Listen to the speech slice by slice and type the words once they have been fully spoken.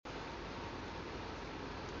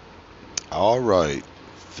All right.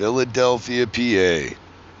 Philadelphia, PA.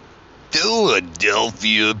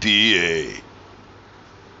 Philadelphia, PA.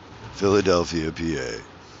 Philadelphia, PA.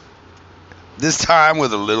 This time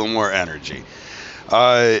with a little more energy.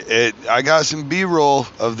 I got some B-roll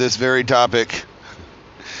of this very topic,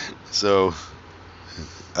 so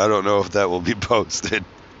I don't know if that will be posted.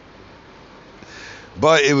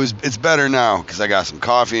 But it's better now because I got some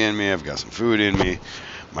coffee in me. I've got some food in me.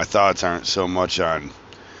 My thoughts aren't so much on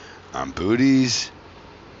booties.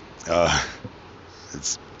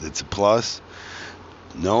 It's a plus.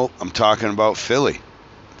 Nope, I'm talking about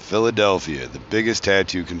Philadelphia, the biggest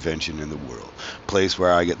tattoo convention in the world. Place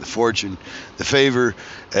where I get the fortune, the favor,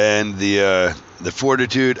 and the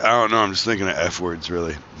fortitude. I don't know. I'm just thinking of F words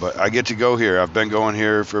really, but I get to go here. I've been going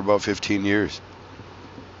here for about 15 years.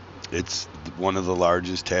 It's one of the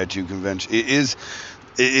largest tattoo conventions.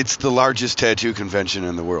 It's the largest tattoo convention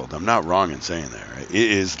in the world. I'm not wrong in saying that, right? It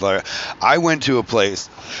is like I went to a place.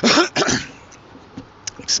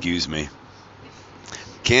 Excuse me.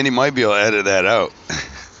 Candy might be able to edit that out.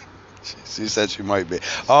 She said she might be.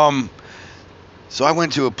 So I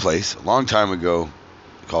went to a place a long time ago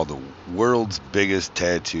called the world's biggest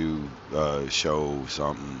tattoo show.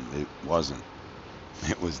 Something. It wasn't.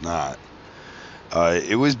 It was not.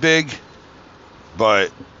 It was big,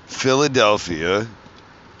 but Philadelphia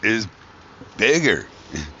is bigger.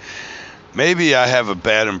 Maybe I have a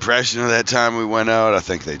bad impression of that time we went out. I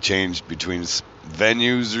think they changed between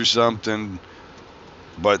venues or something.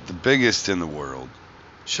 But the biggest in the world.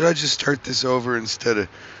 Should I just start this over instead of...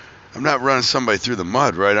 I'm not running somebody through the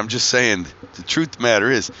mud, right? I'm just saying the truth of the matter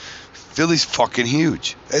is Philly's fucking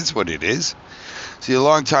huge. That's what it is. See, a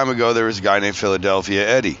long time ago, there was a guy named Philadelphia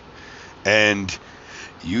Eddie. And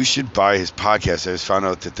you should buy his podcast. I just found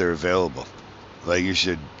out that they're available. Like, you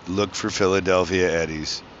should look for Philadelphia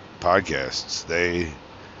Eddie's podcasts. They...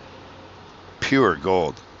 pure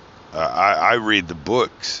gold. I read the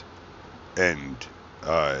books and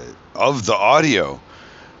of the audio,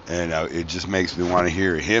 and it just makes me want to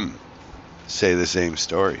hear him say the same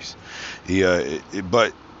stories.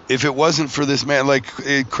 But if it wasn't for this man, like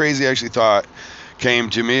crazy actually thought came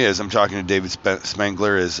to me as I'm talking to David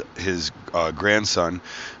Spengler, as his grandson,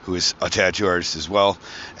 who is a tattoo artist as well,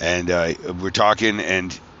 and we're talking,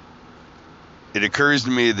 and it occurs to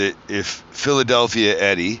me that if Philadelphia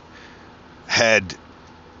Eddie had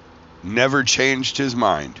never changed his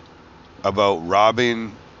mind about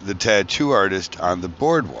robbing the tattoo artist on the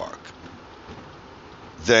boardwalk,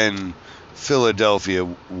 then Philadelphia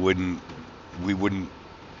we wouldn't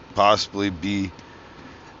possibly be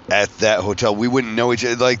at that hotel. We wouldn't know each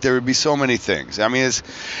other. Like, there would be so many things. I mean,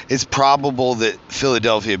 it's probable that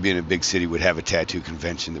Philadelphia, being a big city, would have a tattoo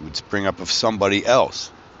convention that would spring up of somebody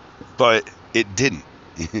else, but it didn't.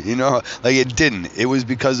 You know, like, it didn't. It was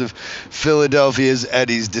because of Philadelphia's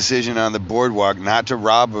Eddie's decision on the boardwalk not to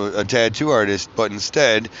rob a tattoo artist, but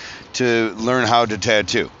instead to learn how to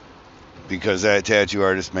tattoo, because that tattoo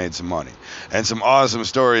artist made some money. And some awesome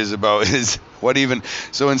stories about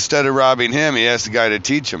so instead of robbing him, he asked the guy to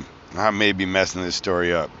teach him. I may be messing this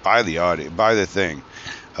story up. Buy the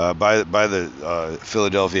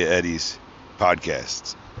Philadelphia Eddie's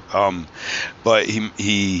podcasts. But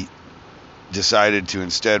he decided to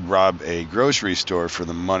instead rob a grocery store for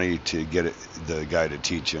the money to get the guy to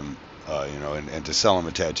teach him, and to sell him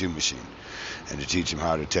a tattoo machine and to teach him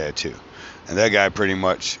how to tattoo. And that guy pretty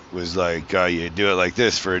much was like, you do it like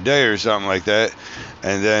this for a day or something like that.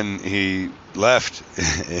 And then he left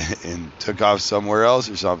and took off somewhere else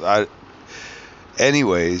or something.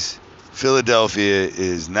 Anyways, Philadelphia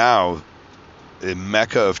is now a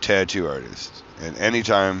mecca of tattoo artists. And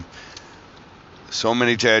anytime so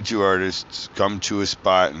many tattoo artists come to a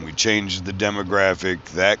spot and we change the demographic,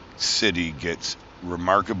 that city gets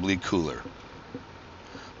remarkably cooler.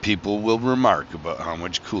 People will remark about how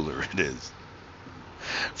much cooler it is.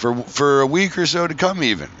 For a week or so to come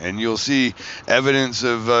even, and you'll see evidence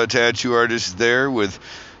of tattoo artists there with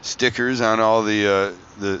stickers on all the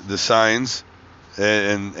signs,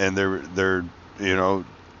 and they're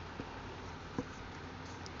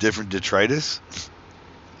different detritus.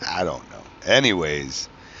 I don't know. Anyways,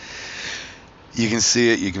 you can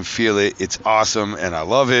see it, you can feel it. It's awesome, and I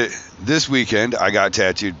love it. This weekend, I got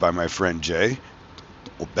tattooed by my friend Jay,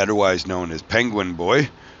 otherwise known as Penguin Boy,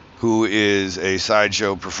 who is a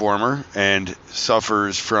sideshow performer and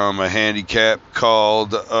suffers from a handicap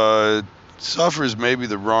called, suffers may be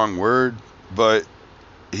the wrong word, but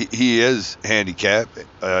he is handicapped.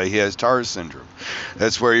 He has TARS syndrome.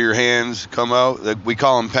 That's where your hands come out. We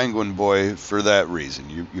call him Penguin Boy for that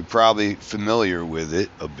reason. You're probably familiar with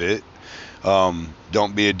it a bit.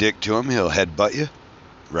 Don't be a dick to him. He'll headbutt you.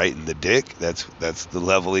 right in the dick. That's the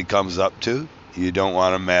level he comes up to. You don't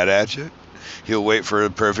want him mad at you. He'll wait for a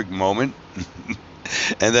perfect moment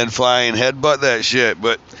and then flying headbutt that shit.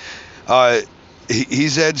 But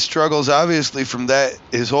he's had struggles, obviously, from that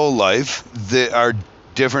his whole life that are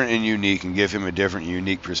different and unique and give him a different,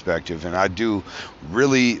 unique perspective. And I do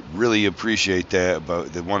really, really appreciate that.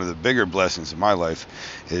 About one of the bigger blessings of my life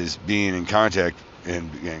is being in contact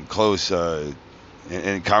and close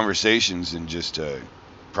and conversations and just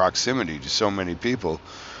proximity to so many people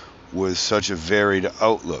with such a varied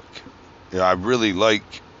outlook. I really like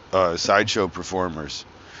sideshow performers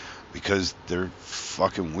because they're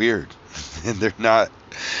fucking weird and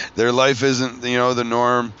their life isn't the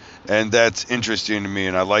norm, and that's interesting to me,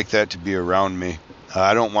 and I like that to be around me.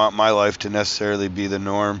 I don't want my life to necessarily be the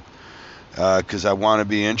norm because I want to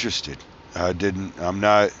be interested. I'm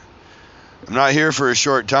not here for a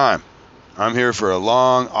short time. I'm here for a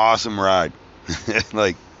long, awesome ride.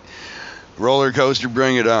 Like roller coaster,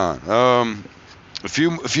 bring it on. A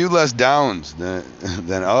few less downs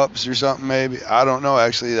than ups or something, maybe. I don't know,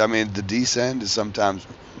 actually. I mean, the descent is sometimes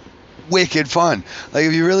wicked fun. Like,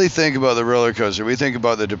 if you really think about the roller coaster, we think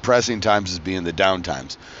about the depressing times as being the down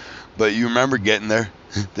times. But you remember getting there?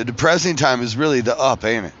 The depressing time is really the up,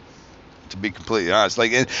 ain't it? To be completely honest.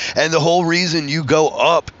 Like, and the whole reason you go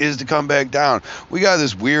up is to come back down. We got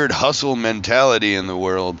this weird hustle mentality in the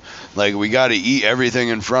world. Like, we got to eat everything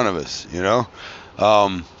in front of us,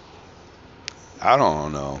 I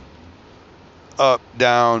don't know. Up,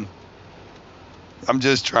 down. I'm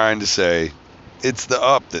just trying to say it's the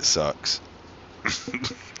up that sucks.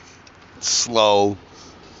 Slow.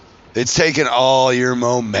 It's taking all your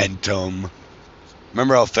momentum.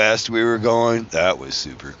 Remember how fast we were going? That was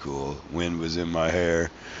super cool. Wind was in my hair.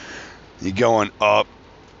 You going up,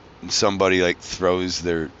 and somebody like throws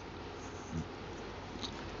their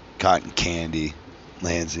cotton candy,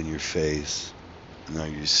 lands in your face.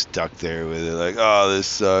 You're stuck there with it, like, oh, this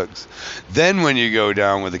sucks. Then when you go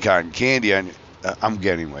down with the cotton candy, I'm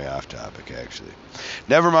getting way off topic, actually.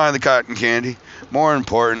 Never mind the cotton candy. More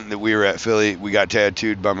important that we were at Philly. We got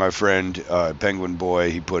tattooed by my friend, Penguin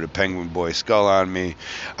Boy. He put a Penguin Boy skull on me.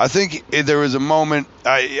 I think there was a moment,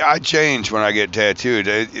 I change when I get tattooed.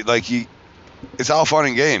 It's all fun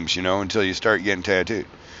and games, until you start getting tattooed.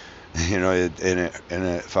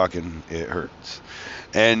 It fucking hurts.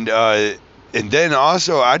 And then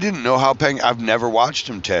also, I didn't know how I've never watched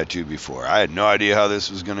him tattoo before. I had no idea how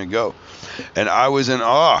this was going to go. And I was in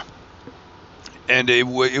awe. And it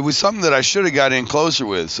was something that I should have got in closer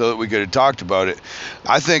with so that we could have talked about it.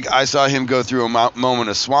 I think I saw him go through a moment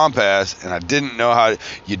of swamp ass, and I didn't know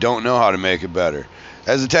you don't know how to make it better.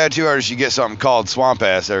 As a tattoo artist, you get something called swamp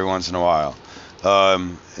ass every once in a while.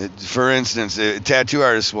 For instance, tattoo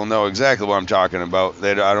artists will know exactly what I'm talking about.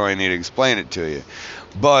 I don't even need to explain it to you.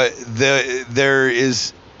 But there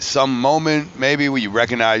is some moment maybe where you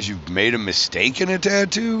recognize you've made a mistake in a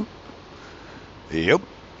tattoo. Yep.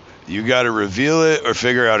 You got to reveal it or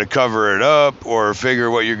figure out how to cover it up or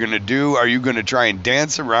figure what you're going to do. Are you going to try and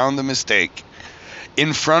dance around the mistake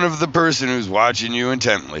in front of the person who's watching you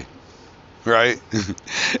intently, right?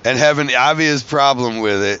 And have an obvious problem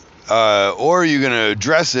with it? Or are you going to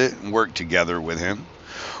address it and work together with him?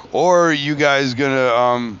 Or are you guys going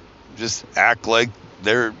to just act like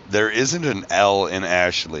there isn't an L in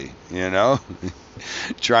Ashley,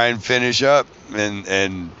 Try and finish up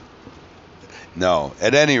and no.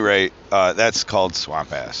 At any rate, that's called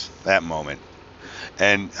swamp ass, that moment.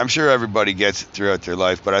 And I'm sure everybody gets it throughout their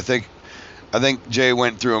life, but I think Jay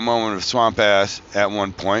went through a moment of swamp ass at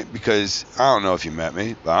one point because I don't know if you met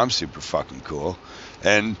me, but I'm super fucking cool.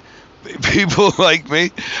 And people like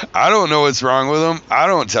me, I don't know what's wrong with them. I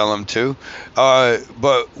don't tell them to.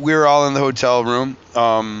 But we were all in the hotel room.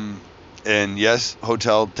 And yes,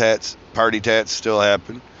 hotel tats, party tats still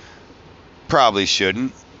happen. Probably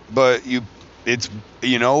shouldn't. But it's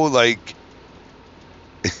like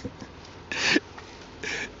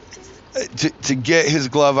to get his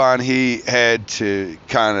glove on, he had to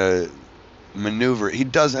kind of maneuver. He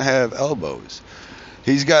doesn't have elbows.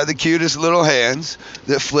 He's got the cutest little hands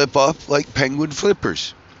that flip up like penguin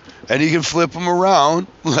flippers. And he can flip them around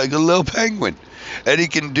like a little penguin. And he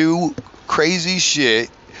can do crazy shit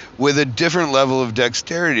with a different level of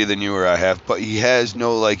dexterity than you or I have, but he has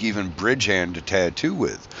no even bridge hand to tattoo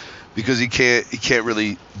with. Because he can't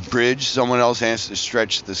really bridge. Someone else has to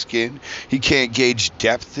stretch the skin. He can't gauge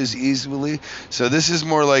depth as easily. So this is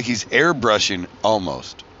more like he's airbrushing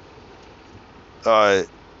almost. And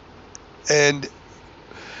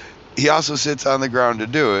he also sits on the ground to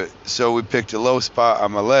do it. So we picked a low spot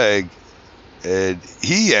on my leg, and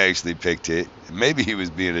he actually picked it. Maybe he was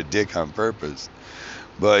being a dick on purpose.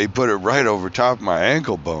 but he put it right over top of my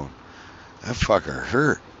ankle bone. That fucker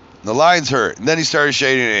hurt. The lines hurt. And then he started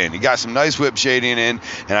shading it in. He got some nice whip shading in,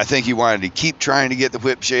 and I think he wanted to keep trying to get the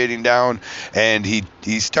whip shading down, and he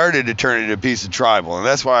started to turn it into a piece of tribal. And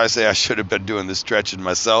that's why I say I should have been doing the stretching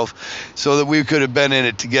myself, so that we could have been in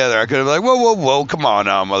it together. I could have been like, whoa, come on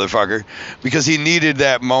now, motherfucker. Because he needed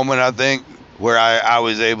that moment, I think, where I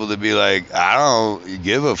was able to be like, I don't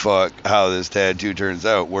give a fuck how this tattoo turns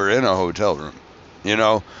out. We're in a hotel room, you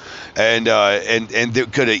know? And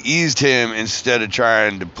it could have eased him instead of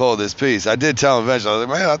trying to pull this piece. I did tell him eventually, I was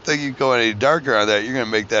like, man, I don't think you go any darker on that. You're going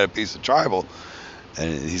to make that a piece of tribal.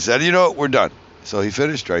 And he said, you know what, we're done. So he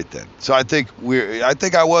finished right then. So I think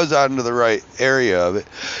I was out into the right area of it.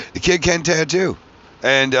 The kid can tattoo.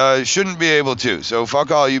 And shouldn't be able to. So fuck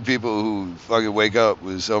all you people who fucking wake up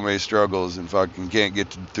with so many struggles and fucking can't get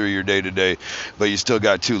through your day to day, but you still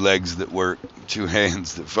got 2 legs that work, 2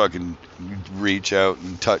 hands that fucking reach out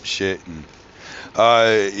and touch shit. And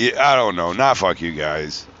I don't know, not fuck you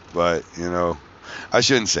guys, but you know, I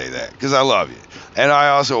shouldn't say that because I love you. And I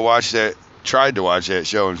also tried to watch that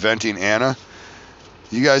show, Inventing Anna.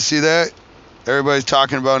 You guys see that? Everybody's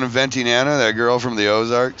talking about Inventing Anna, that girl from the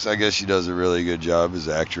Ozarks. I guess she does a really good job as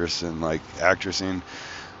actress and like actoring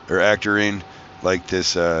like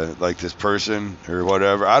this person or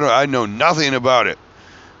whatever. I know nothing about it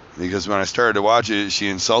because when I started to watch it, she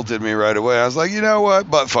insulted me right away. I was like, you know what?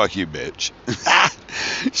 But fuck you, bitch.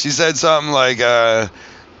 She said something like,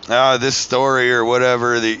 this story or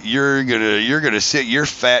whatever that you're gonna sit your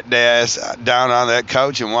fat ass down on that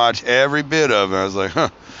couch and watch every bit of it. I was like, huh.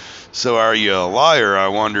 So are you a liar, I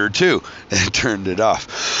wonder, too? And turned it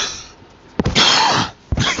off.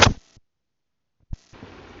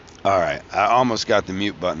 All right, I almost got the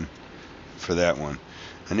mute button for that one.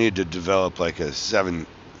 I need to develop like a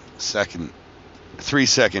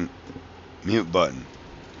 3-second mute button.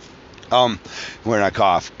 When I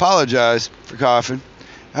cough. Apologize for coughing.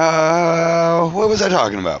 What was I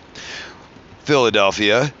talking about?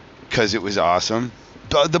 Philadelphia, because it was awesome.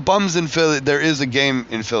 The bums in Philly, there is a game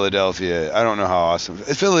in Philadelphia. I don't know how awesome.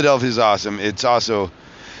 Philadelphia's awesome. It's also,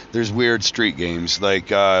 there's weird street games like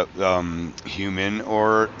human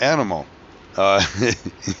or animal.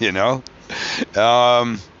 You know?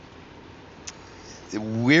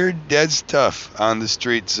 Weird dead stuff on the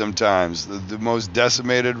streets sometimes. The most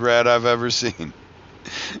decimated rat I've ever seen.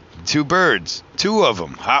 2 birds. 2 of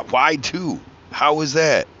them. Why 2? How was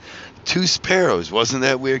that? 2 sparrows. Wasn't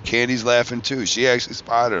that weird? Candy's laughing too. She actually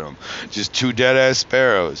spotted them. Just 2 dead-ass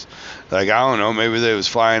sparrows. Like, I don't know, maybe they was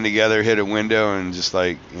flying together, hit a window, and just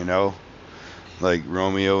like, you know, like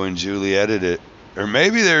Romeo and Julieted it. Or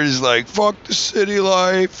maybe they're just like, fuck the city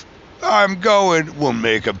life. I'm going. We'll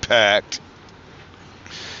make a pact.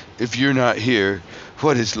 If you're not here,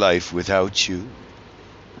 what is life without you?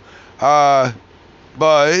 But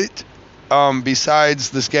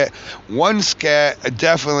besides the scat, one scat,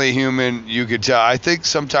 definitely human, you could tell. I think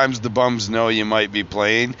sometimes the bums know you might be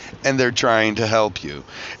playing, and they're trying to help you.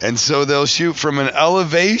 And so they'll shoot from an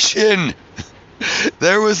elevation.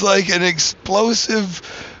 There was like an explosive,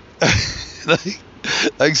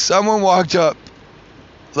 like someone walked up,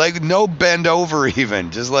 like no bend over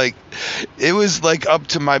even, just like, it was like up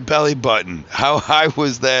to my belly button. How high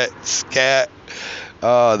was that scat?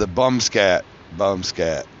 The bum scat.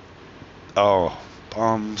 Oh,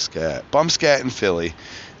 bum scat in Philly.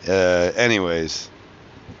 Anyways,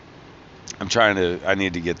 I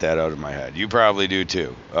need to get that out of my head. You probably do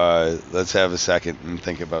too. Let's have a second and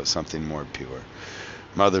think about something more pure.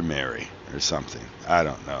 Mother Mary or something. I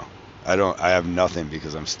don't know. I have nothing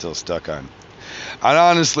because I'm still stuck on. And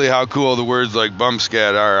honestly, how cool the words like bum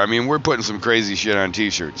scat are. I mean, we're putting some crazy shit on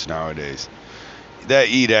t-shirts nowadays. That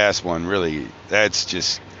eat ass one, really, that's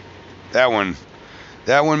just, that one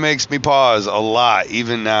makes me pause a lot,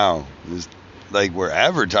 even now. It's like, we're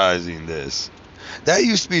advertising this. That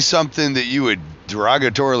used to be something that you would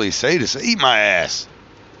derogatorily say to say, eat my ass.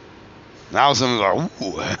 Now someone's like,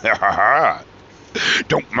 ooh,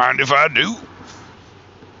 don't mind if I do.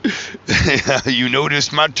 You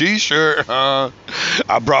noticed my t-shirt, I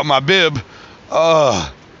brought my bib.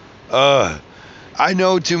 I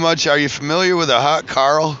know too much. Are you familiar with a hot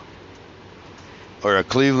Carl? Or a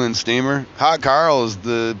Cleveland steamer? Hot Carl is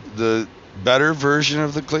the better version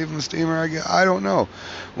of the Cleveland Steamer, I guess. I don't know.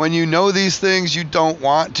 When you know these things, you don't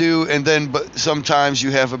want to, and then but sometimes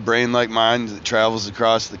you have a brain like mine that travels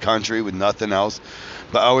across the country with nothing else.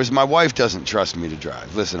 But always, my wife doesn't trust me to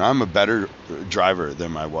drive. Listen, I'm a better driver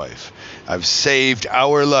than my wife. I've saved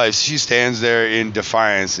our lives. She stands there in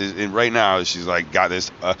defiance, and right now she's like got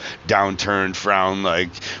this downturned frown, like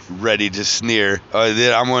ready to sneer.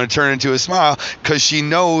 Then I'm going to turn into a smile because she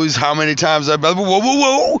knows how many times I've been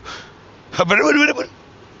whoa.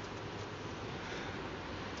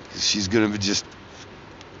 She's gonna just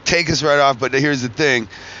take us right off. But here's the thing,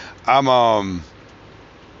 I'm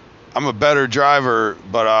a better driver,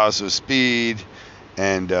 but I also speed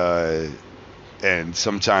and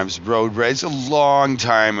sometimes road rage. A long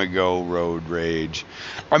time ago, road rage.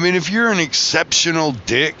 I mean, if you're an exceptional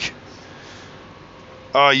dick,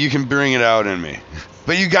 you can bring it out in me.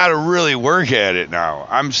 But you got to really work at it now.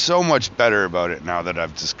 I'm so much better about it now that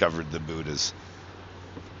I've discovered the Buddhas.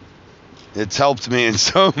 It's helped me in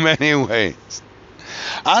so many ways.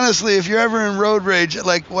 Honestly, if you're ever in road rage,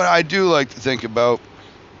 like what I do like to think about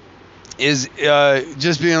is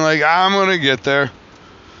just being like, I'm going to get there.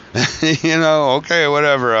 Okay,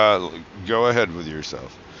 whatever. Go ahead with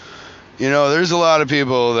yourself. There's a lot of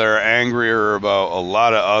people that are angrier about a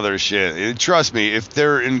lot of other shit. Trust me, if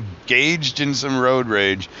they're engaged in some road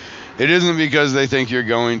rage, it isn't because they think you're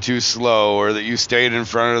going too slow or that you stayed in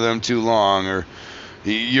front of them too long or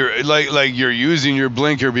you're like you're using your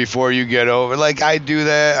blinker before you get over. Like I do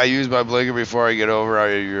that. I use my blinker before I get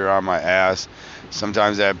over. You're on my ass.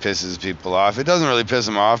 Sometimes that pisses people off. It doesn't really piss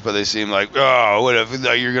them off, but they seem like, oh, what if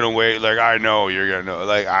you're gonna wait? Like I know you're gonna know.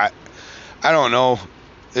 Like I don't know.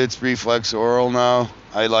 It's reflex oral now.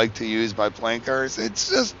 I like to use my blinkers. It's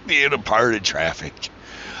just being a part of traffic.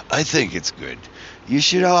 I think it's good. You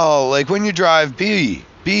should all, like when you drive, be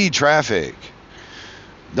traffic.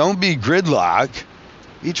 Don't be gridlock.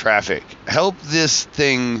 Be traffic. Help this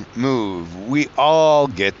thing move. We all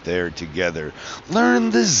get there together.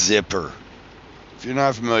 Learn the zipper. If you're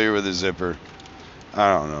not familiar with the zipper,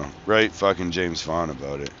 I don't know. Write fucking James Vaughn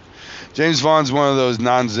about it. James Vaughn's one of those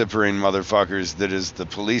non-zippering motherfuckers that is the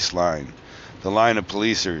police line. The line of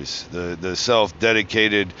policers. The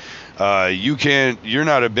self-dedicated, you're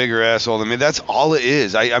not a bigger asshole than me. That's all it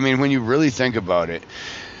is. I mean, when you really think about it,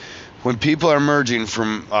 when people are merging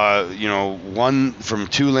from, from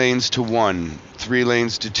 2 lanes to 1, 3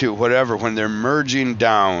 lanes to 2, whatever, when they're merging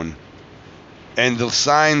down and the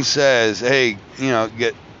sign says, hey,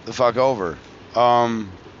 get the fuck over.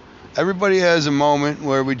 Everybody has a moment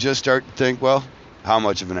where we just start to think, well, how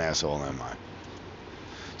much of an asshole am I?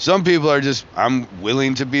 Some people are just, I'm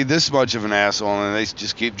willing to be this much of an asshole, and they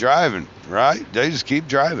just keep driving, right? They just keep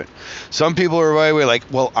driving. Some people are right away like,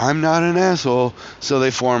 well, I'm not an asshole, so they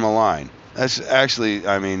form a line. That's actually,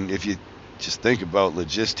 I mean, if you just think about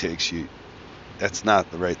logistics, that's not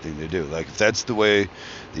the right thing to do. Like, if that's the way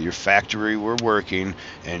that your factory were working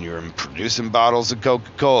and you're producing bottles of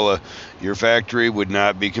Coca-Cola, your factory would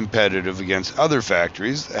not be competitive against other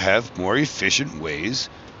factories that have more efficient ways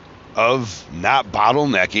of not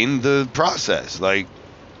bottlenecking the process. Like,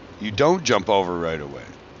 you don't jump over right away.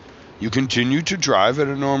 You continue to drive at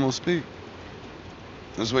a normal speed.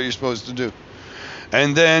 That's what you're supposed to do.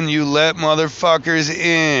 And then you let motherfuckers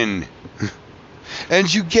in.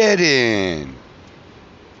 And you get in.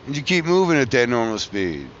 And you keep moving at that normal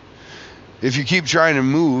speed. If you keep trying to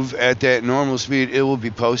move at that normal speed, it will be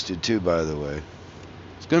posted too, by the way.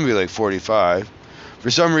 It's going to be like 45. For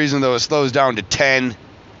some reason, though, it slows down to 10.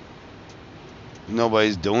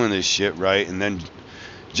 Nobody's doing this shit right. And then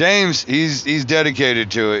James, he's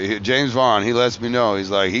dedicated to it. James Vaughn, he lets me know. He's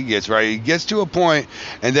like, he gets right. He gets to a point,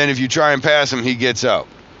 and then if you try and pass him, he gets out.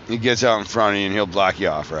 He gets out in front of you, and he'll block you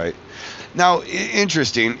off, right? Now,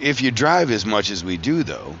 interesting, if you drive as much as we do,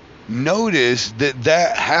 though, notice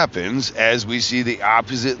that happens as we see the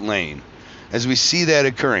opposite lane, as we see that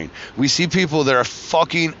occurring. We see people that are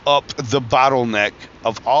fucking up the bottleneck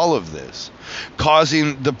of all of this,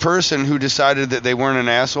 causing the person who decided that they weren't an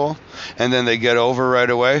asshole and then they get over right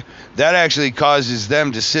away, that actually causes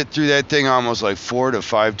them to sit through that thing almost like 4 to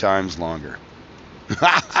 5 times longer.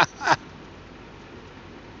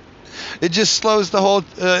 It just slows the whole,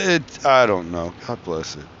 I don't know. God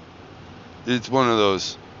bless it. It's one of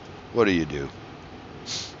those, what do you do?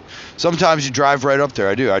 Sometimes you drive right up there.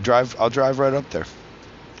 I do. I'll drive right up there.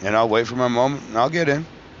 And I'll wait for my moment and I'll get in.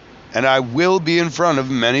 And I will be in front of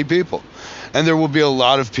many people. And there will be a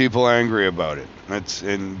lot of people angry about it.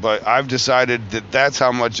 But I've decided that that's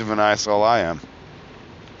how much of an asshole I am.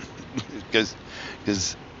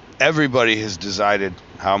 Because everybody has decided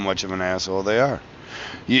how much of an asshole they are.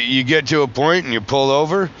 You get to a point and you pull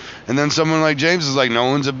over, and then someone like James is like,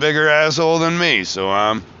 no one's a bigger asshole than me,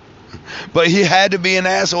 so but he had to be an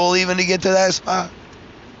asshole even to get to that spot.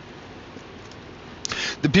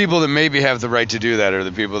 The people that maybe have the right to do that are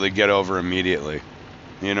the people that get over immediately.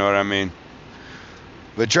 You know what I mean?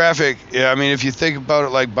 But traffic, yeah, I mean, if you think about it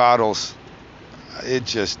like bottles, it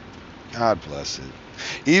just, God bless it.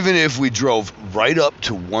 Even if we drove right up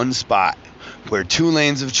to one spot where 2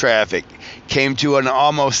 lanes of traffic came to an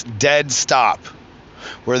almost dead stop,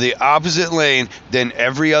 where the opposite lane, then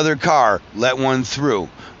every other car let one through,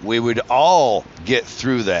 we would all get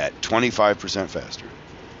through that 25% faster.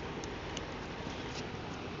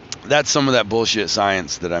 That's some of that bullshit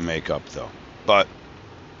science that I make up, though. But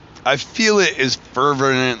I feel it as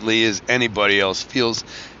fervently as anybody else feels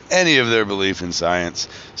any of their belief in science,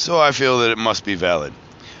 so I feel that it must be valid.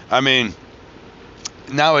 I mean,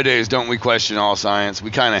 nowadays, don't we question all science?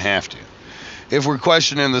 We kind of have to. If we're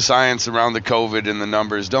questioning the science around the COVID and the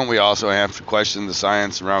numbers, don't we also have to question the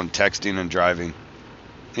science around texting and driving?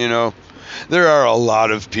 You know, there are a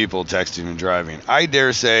lot of people texting and driving. I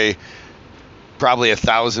dare say probably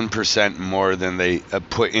 1,000% more than they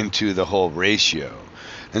put into the whole ratio.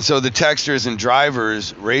 And so the texters and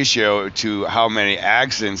drivers ratio to how many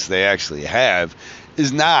accidents they actually have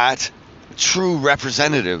is not true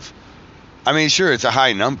representative. I mean, sure, it's a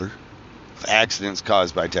high number of accidents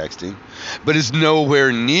caused by texting, but it's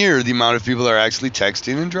nowhere near the amount of people that are actually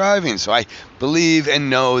texting and driving. So I believe and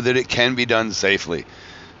know that it can be done safely.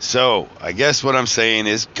 So I guess what I'm saying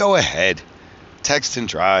is go ahead, text and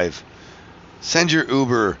drive. Send your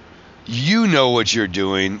Uber. You know what you're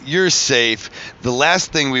doing. You're safe. The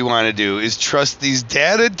last thing we want to do is trust these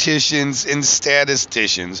datisticians and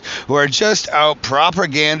statisticians who are just out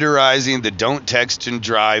propagandizing the don't text and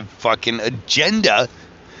drive fucking agenda.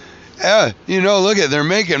 Yeah, you know, look at, they're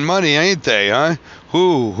making money, ain't they, huh?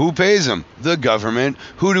 Who pays them? The government.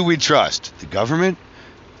 Who do we trust? The government?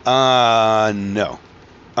 No.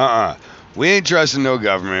 We ain't trusting no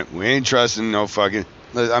government. We ain't trusting no fucking...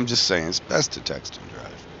 I'm just saying, it's best to text and drive.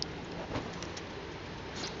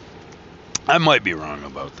 I might be wrong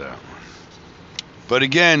about that one. But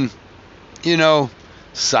again, you know,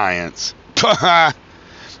 science.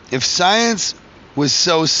 If science was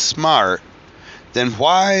so smart, then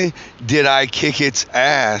why did I kick its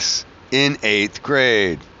ass in 8th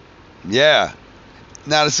grade? Yeah,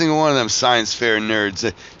 not a single one of them science fair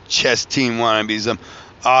nerds, chess team wannabes, them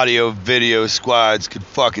audio video squads could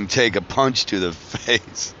fucking take a punch to the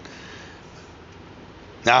face.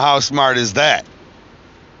 Now how smart is that?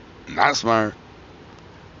 Not smart.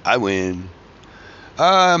 I win.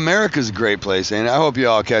 America's a great place, and I hope you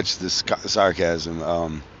all catch this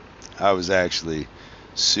sarcasm. I was actually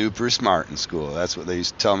super smart in school. That's what they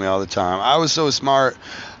used to tell me all the time. I was so smart,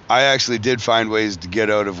 I actually did find ways to get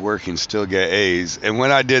out of work and still get A's. And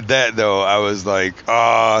when I did that, though, I was like,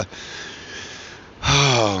 oh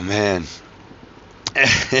man.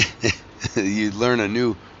 You learn a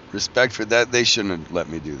new respect for that. They shouldn't have let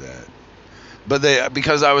me do that. But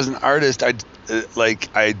because I was an artist, I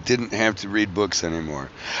didn't have to read books anymore.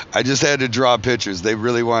 I just had to draw pictures. They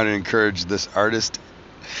really wanted to encourage this artist.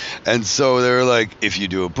 And so they were like, if you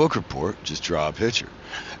do a book report, just draw a picture.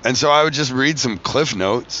 And so I would just read some cliff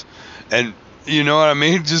notes and, you know what I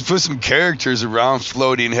mean? Just put some characters around,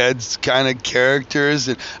 floating heads kind of characters.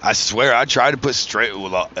 And I swear, I tried to put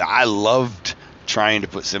I loved trying to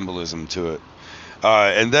put symbolism to it.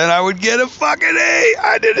 And then I would get a fucking A.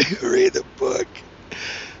 I didn't read the book.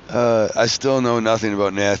 I still know nothing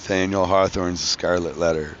about Nathaniel Hawthorne's Scarlet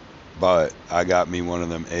Letter, but I got me one of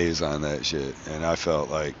them A's on that shit, and I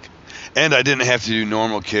felt like, and I didn't have to do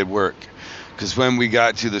normal kid work, because when we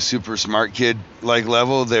got to the super smart kid like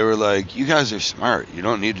level, they were like, you guys are smart, you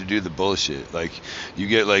don't need to do the bullshit, like you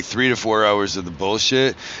get like 3 to 4 hours of the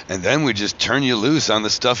bullshit, and then we just turn you loose on the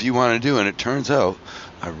stuff you want to do. And it turns out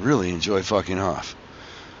I really enjoy fucking off.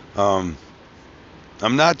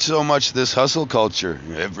 I'm not so much this hustle culture.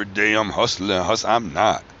 Every day I'm hustling. I'm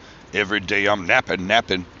not. Every day I'm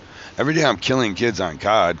napping. Every day I'm killing kids on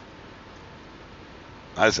COD.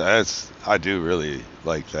 I do really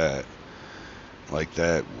like that. Like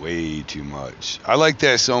that way too much. I like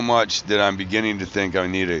that so much that I'm beginning to think I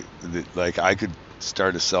need I could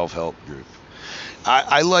start a self-help group.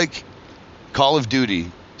 I like Call of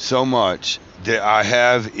Duty so much that I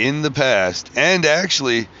have in the past, and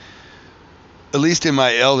actually, at least in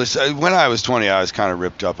my eldest, when I was 20, I was kind of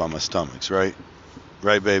ripped up on my stomachs, right?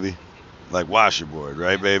 Right, baby? Like washerboard,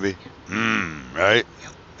 right, baby? Right?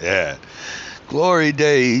 Yeah. Glory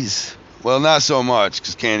days Well, not so much,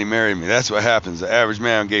 because Candy married me. That's what happens. The average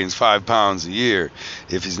man gains 5 pounds a year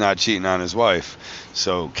if he's not cheating on his wife.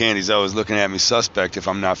 So Candy's always looking at me suspect if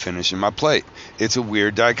I'm not finishing my plate. It's a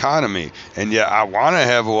weird dichotomy. And yet I want to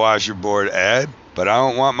have a washerboard ad, but I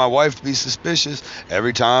don't want my wife to be suspicious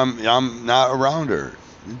every time I'm not around her.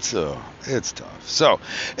 It's tough. So,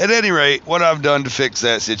 at any rate, what I've done to fix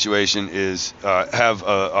that situation is have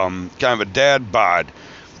a kind of a dad bod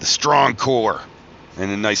with a strong core and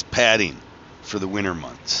a nice padding for the winter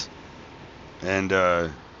months. And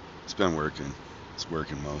it's been working. It's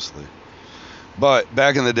working mostly. But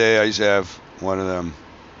back in the day, I used to have one of them.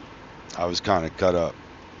 I was kind of cut up.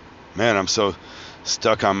 Man, I'm so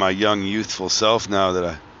stuck on my young, youthful self now that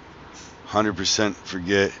I 100%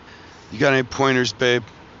 forget. You got any pointers, babe?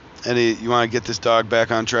 You want to get this dog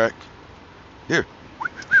back on track? Here. I thought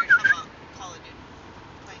you were talking about Call of Duty.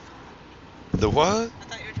 Playing Call of Duty. The what? I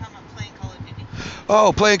thought you were talking about playing Call of Duty.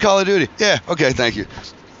 Oh, playing Call of Duty. Yeah, okay, thank you.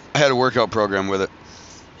 I had a workout program with it.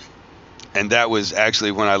 And that was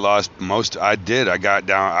actually when I lost most. I got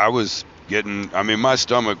down. I was getting, my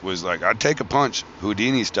stomach was like, I'd take a punch,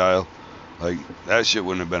 Houdini style. Like, that shit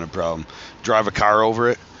wouldn't have been a problem. Drive a car over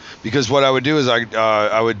it. Because what I would do is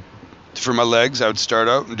I would, for my legs, I would start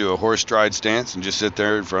out and do a horse stride stance and just sit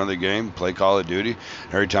there in front of the game, play Call of Duty.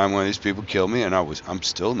 Every time one of these people killed me, and I'm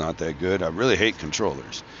still not that good. I really hate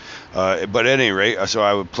controllers. But at any rate, so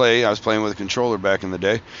I would play. I was playing with a controller back in the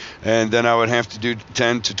day, and then I would have to do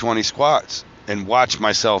 10 to 20 squats and watch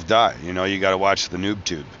myself die. You know, you got to watch the noob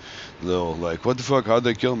tube. Little like, what the fuck? How'd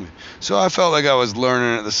they kill me? So I felt like I was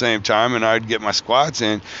learning at the same time, and I'd get my squats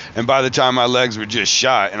in, and by the time my legs were just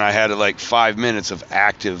shot, and I had like 5 minutes of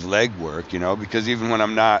active leg work, you know, because even when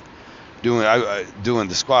I'm not doing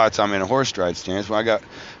the squats, I'm in a horse stride stance. When I got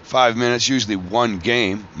 5 minutes, usually one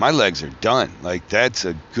game, my legs are done. Like, that's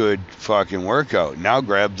a good fucking workout. Now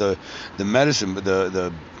grab the medicine,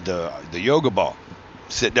 the yoga ball.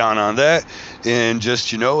 Sit down on that and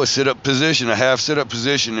just, a sit-up position, a half sit-up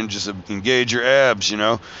position, and just engage your abs,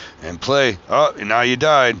 and play. Oh, and now you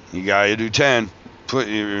died. You got to do 10.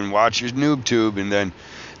 And watch your noob tube, and then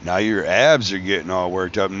now your abs are getting all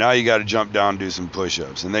worked up. Now you got to jump down and do some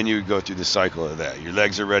push-ups, and then you would go through the cycle of that. Your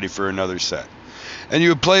legs are ready for another set. And you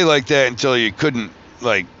would play like that until you couldn't,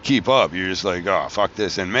 keep up. You're just like, oh, fuck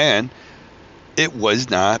this. And, man, it was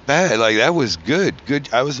not bad. Like, that was good.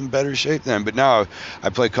 I was in better shape then. But now I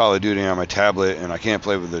play Call of Duty on my tablet, and I can't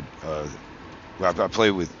play with I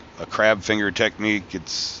play with a crab finger technique.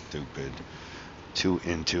 It's stupid. Too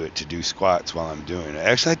into it to do squats while I'm doing it.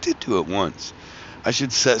 Actually, I did do it once. I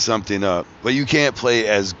should set something up. But you can't play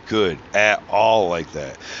as good at all like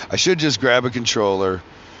that. I should just grab a controller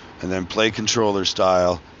and then play controller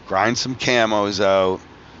style, grind some camos out.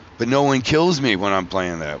 But no one kills me when I'm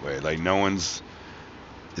playing that way. Like, no one's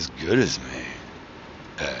as good as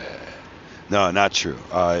me. No, not true.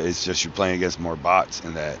 It's just you're playing against more bots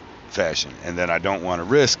in that fashion. And then I don't want to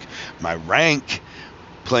risk my rank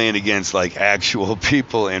playing against, actual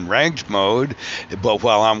people in ranked mode, but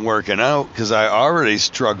while I'm working out, because I already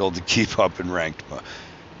struggle to keep up in ranked mode.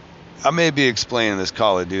 I may be explaining this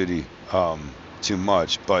Call of Duty too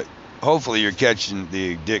much, but hopefully you're catching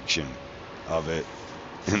the addiction of it.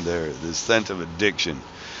 In there, the sense of addiction,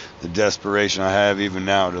 the desperation I have even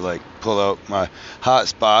now to pull out my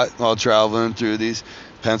hotspot while traveling through these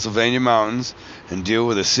Pennsylvania mountains and deal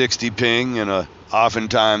with a 60 ping and a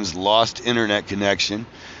oftentimes lost internet connection.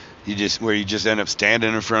 You just end up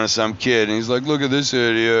standing in front of some kid and he's like, look at this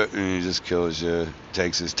idiot, and he just kills you,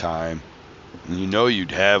 takes his time, and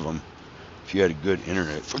you'd have him if you had a good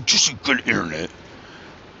internet, for just a good internet.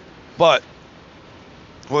 But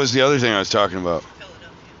what was the other thing I was talking about?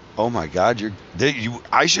 Oh my God,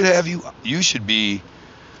 I should have you. You should be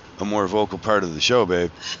a more vocal part of the show,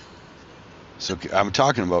 babe. So I'm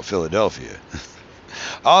talking about Philadelphia.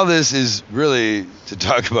 All this is really to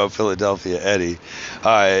talk about Philadelphia Eddie,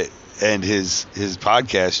 and his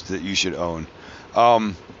podcast that you should own,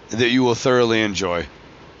 that you will thoroughly enjoy.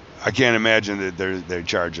 I can't imagine that they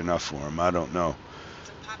charge enough for him. I don't know.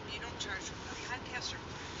 You don't charge for podcasts.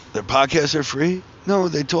 Their podcasts are free? No,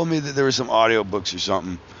 they told me that there were some audiobooks or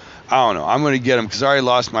something. I don't know. I'm going to get them because I already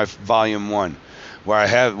lost my volume 1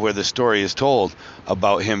 where the story is told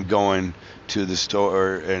about him going to the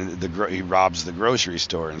store and he robs the grocery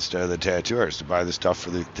store instead of the tattoo artist to buy the stuff for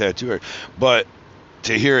the tattoo artist. But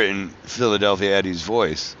to hear it in Philadelphia Eddie's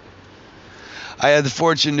voice, I had the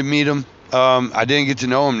fortune to meet him. I didn't get to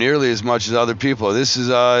know him nearly as much as other people. This is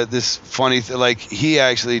this funny thing. He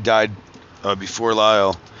actually died before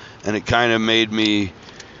Lyle, and it kind of made me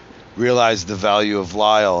realize the value of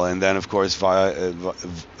Lyle, and then of course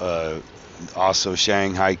also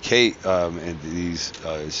Shanghai Kate, and these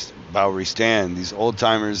Bowery Stan, these old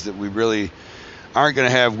timers that we really aren't going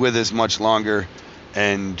to have with us much longer,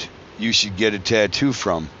 and you should get a tattoo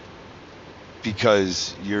from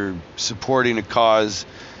because you're supporting a cause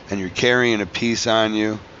and you're carrying a piece on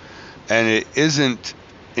you. And it isn't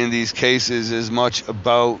in these cases as much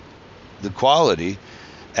about the quality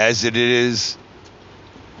as it is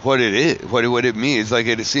what it is, what it means. Like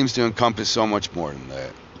it seems to encompass so much more than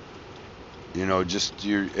that. Just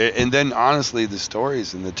your, and then honestly, the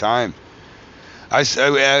stories and the time. I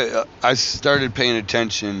started paying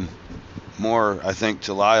attention more, I think,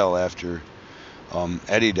 to Lyle after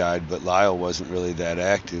Eddie died, but Lyle wasn't really that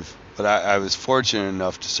active. But I was fortunate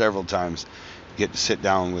enough to several times get to sit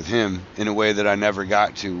down with him in a way that I never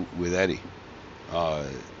got to with Eddie. Uh,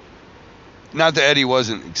 Not that Eddie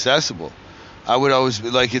wasn't accessible. I would always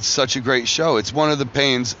be like, it's such a great show. It's one of the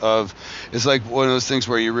pains of, it's like one of those things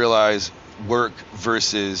where you realize work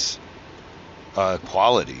versus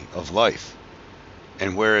quality of life.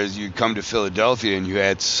 And whereas you come to Philadelphia and you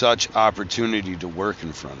had such opportunity to work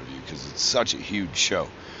in front of you because it's such a huge show,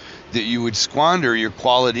 that you would squander your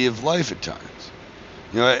quality of life at times.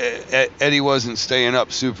 Eddie wasn't staying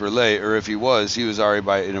up super late, or if he was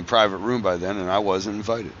already in a private room by then, and I wasn't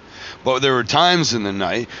invited. But there were times in the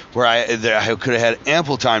night where I could have had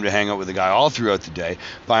ample time to hang out with the guy all throughout the day,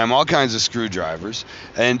 buy him all kinds of screwdrivers,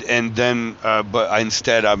 and then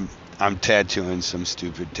instead I'm tattooing some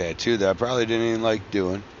stupid tattoo that I probably didn't even like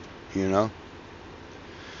doing, you know.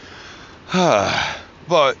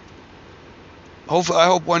 But I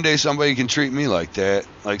hope one day somebody can treat me like that,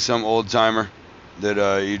 like some old timer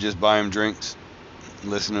that you just buy him drinks,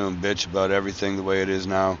 listen to him bitch about everything the way it is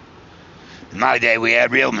now. In my day, we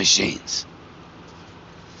had real machines,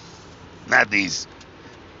 not these.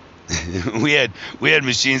 we had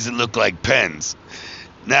machines that looked like pens,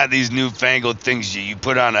 not these newfangled things you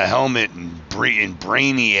put on a helmet and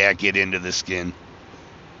brainiac it into the skin.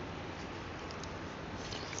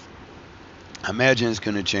 I imagine it's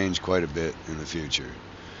going to change quite a bit in the future.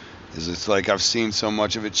 It's like I've seen so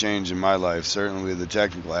much of it change in my life, certainly the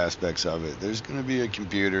technical aspects of it. There's going to be a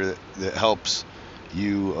computer that helps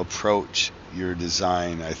you approach your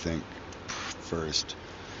design, I think, first.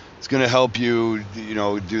 It's going to help you,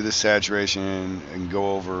 do the saturation and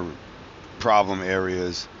go over problem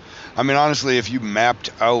areas. I mean, honestly, if you mapped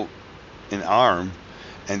out an arm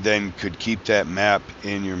and then could keep that map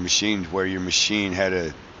in your machine where your machine had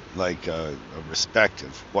a respect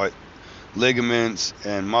of what ligaments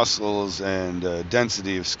and muscles and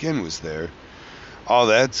density of skin was there, all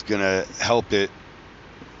that's going to help it,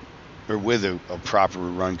 or with a proper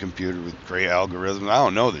run computer with great algorithms. I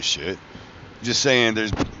don't know this shit. I'm just saying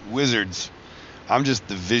there's wizards. I'm just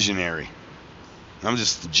the visionary. I'm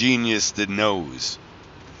just the genius that knows.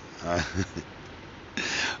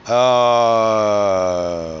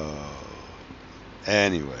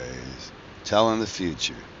 Anyways, telling the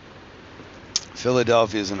future.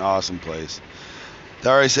 Philadelphia is an awesome place. Did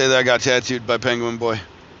I already say that I got tattooed by Penguin Boy?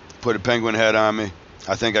 Put a penguin head on me.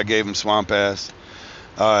 I think I gave him swamp ass.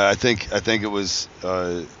 I think it was,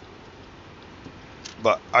 but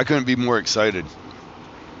I couldn't be more excited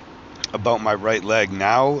about my right leg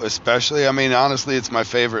now, especially. I mean, honestly, it's my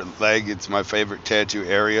favorite leg. It's my favorite tattoo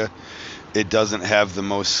area. It doesn't have the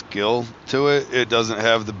most skill to it. It doesn't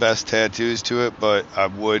have the best tattoos to it, but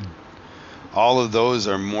all of those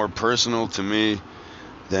are more personal to me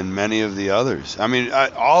than many of the others. I mean,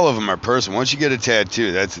 all of them are personal. Once you get a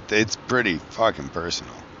tattoo, it's pretty fucking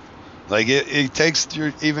personal. Like it takes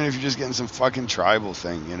through, even if you're just getting some fucking tribal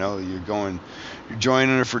thing, you're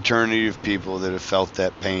joining a fraternity of people that have felt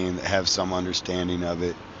that pain, that have some understanding of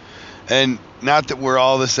it. And not that we're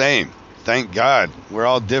all the same. Thank God. We're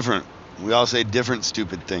all different. We all say different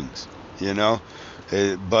stupid things,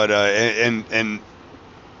 but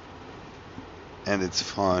and it's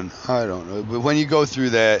fun. I don't know. But when you go through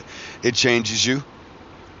that, it changes you.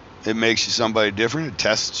 It makes you somebody different. It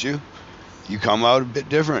tests you. You come out a bit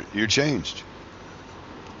different. You're changed.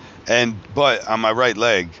 But on my right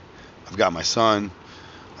leg, I've got my son.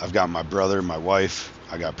 I've got my brother, my wife.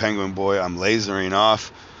 I got Penguin Boy. I'm lasering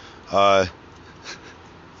off.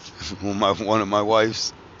 One of my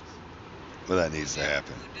wife's. Well, that needs to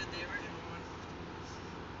happen. Who did the original one?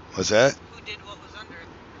 What's that? Who did what was under it?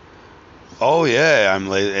 Oh yeah,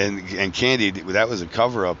 and Candy. That was a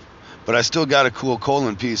cover up, but I still got a cool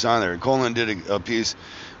Colin piece on there. Colin did a piece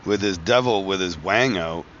with his devil with his wang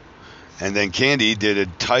out, and then Candy did a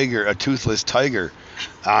toothless tiger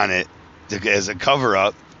on it as a cover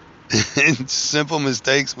up. And simple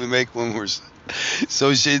mistakes we make when we're so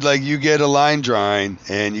you get a line drawing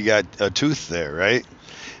and you got a tooth there, right?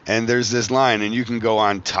 and there's this line, and you can go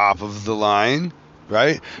on top of the line,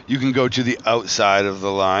 right? You can go to the outside of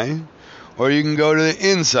the line, or you can go to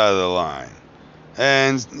the inside of the line.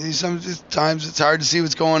 And sometimes it's hard to see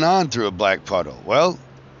what's going on through a black puddle. Well,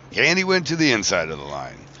 Candy went to the inside of the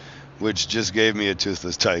line, which just gave me a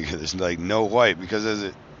toothless tiger. There's like no white, because as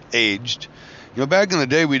it aged, back in the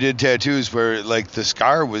day we did tattoos where like the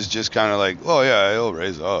scar was just kind of like, oh yeah, it'll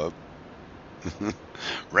raise up.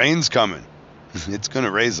 Rain's coming. It's going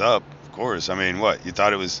to raise up, of course. I mean, what? You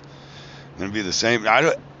thought it was going to be the same?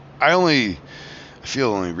 I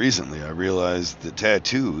feel only recently I realized that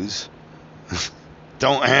tattoos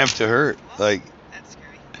don't have to hurt. Like, That's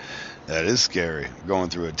scary. that is scary. Going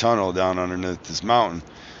through a tunnel down underneath this mountain,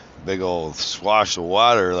 big old swash of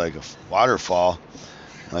water, like a waterfall.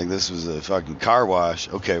 Like this was a fucking car wash.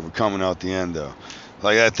 Okay, we're coming out the end though.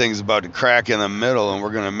 Like that thing's about to crack in the middle, and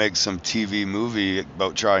we're gonna make some TV movie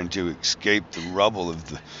about trying to escape the rubble of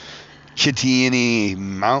the Kittatinny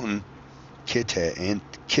Mountain. Kittatinny?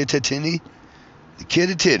 The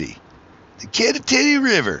Kittatinny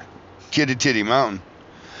River. Kittatinny Mountain.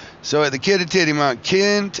 So at the Kittatinny Mountain,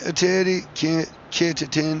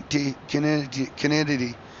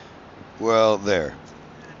 Kittatinny, well, there.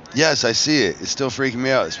 Yes, I see it. It's still freaking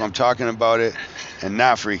me out. That's why I'm talking about it and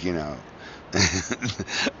not freaking out.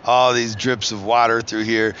 All these drips of water through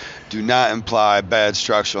here do not imply bad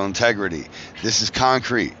structural integrity. This is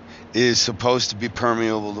concrete. It is supposed to be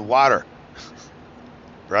permeable to water.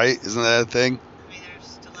 Right? Isn't that a thing? Maybe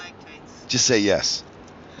there's stalactites. Just say yes.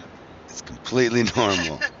 It's completely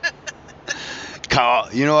normal.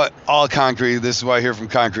 You know what? All concrete, this is what I hear from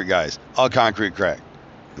concrete guys. All concrete crack.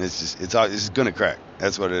 It's gonna crack.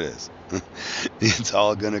 That's what it is. It's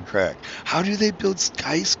all gonna crack. How do they build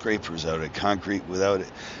skyscrapers out of concrete without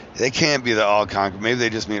it? They can't be the all concrete. Maybe they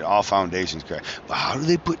just mean all foundations crack. But how do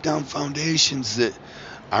they put down foundations that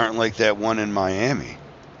aren't like that one in Miami?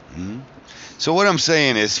 So what I'm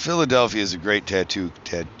saying is, Philadelphia is a great tattoo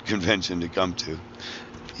convention to come to.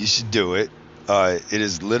 You should do it. It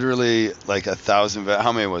is literally like 1,000.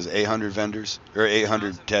 How many was it? 800 vendors or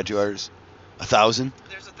 800 tattoo artists? 1,000?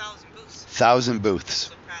 There's 1,000 booths. 1,000 booths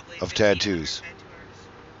So probably of 1,500 tattoos. tattoo artists.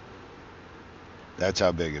 That's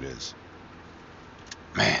how big it is.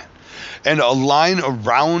 Man. And a line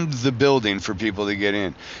around the building for people to get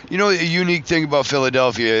in. You know, a unique thing about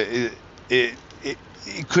Philadelphia, it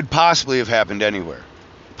could possibly have happened anywhere.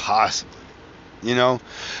 Possibly. You know,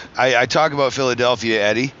 I talk about Philadelphia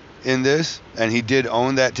Eddie in this, and he did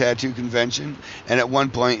own that tattoo convention, and at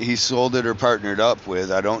one point he sold it or partnered up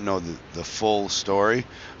with, I don't know the full story.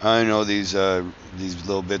 I know these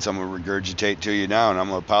little bits I'm going to regurgitate to you now, and I'm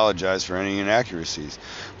going to apologize for any inaccuracies.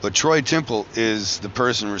 But Troy Temple is the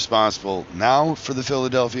person responsible now for the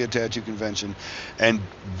Philadelphia Tattoo Convention, and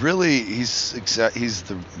really he's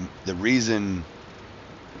the reason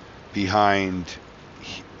behind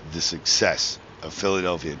the success of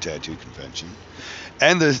Philadelphia Tattoo Convention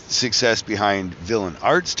and the success behind Villain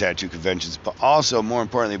Arts Tattoo Conventions, but also more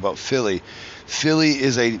importantly about Philly. Philly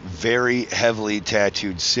is a very heavily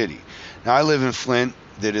tattooed city. Now I live in Flint,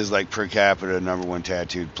 that is like per capita #1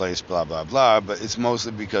 tattooed place, blah blah blah, but it's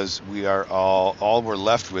mostly because we are all we're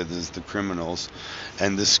left with is the criminals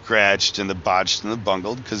and the scratched and the botched and the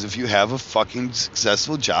bungled, because if you have a fucking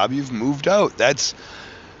successful job, you've moved out. That's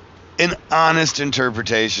an honest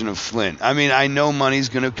interpretation of Flint. I mean, I know money's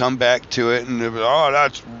going to come back to it, and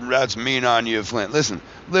that's mean on you, Flint. Listen,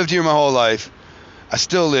 lived here my whole life. I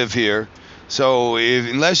still live here. So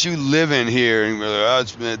unless you live in here, and you're like,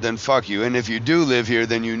 then fuck you. And if you do live here,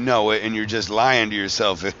 then you know it, and you're just lying to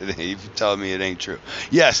yourself if you tell me it ain't true.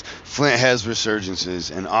 Yes, Flint has resurgences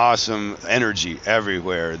and awesome energy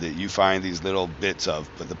everywhere that you find these little bits of.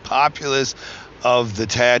 But the populace of the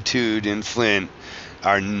tattooed in Flint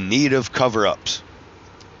are in need of cover-ups.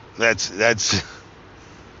 That's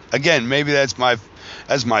again, maybe that's my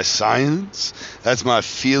science. That's my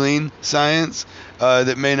feeling science.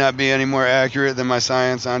 That may not be any more accurate than my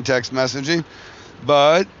science on text messaging,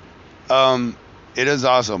 but it is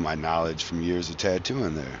also my knowledge from years of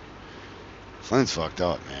tattooing there. Flint's fucked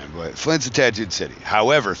up, man, but Flint's a tattooed city.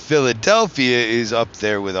 However, Philadelphia is up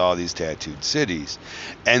there with all these tattooed cities,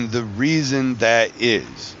 and the reason that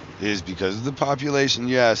is because of the population,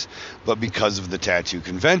 yes, but because of the tattoo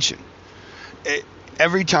convention.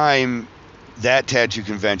 Every time that tattoo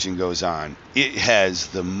convention goes on, it has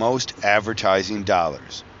the most advertising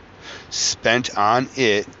dollars spent on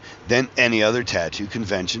it than any other tattoo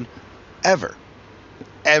convention ever.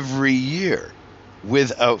 Every year,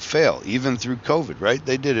 without fail, even through COVID, right?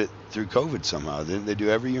 They did it through COVID somehow. Didn't they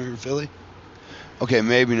do every year in Philly? Okay,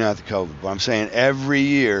 maybe not the COVID, but I'm saying every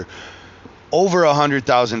year over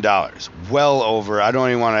 $100,000. Well over. I don't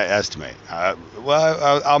even want to estimate.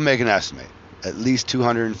 I'll make an estimate. At least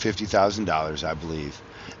 $250,000, I believe,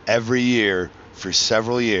 every year for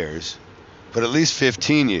several years, but at least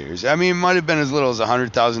 15 years. I mean, it might have been as little as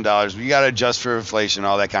 $100,000. You got to adjust for inflation,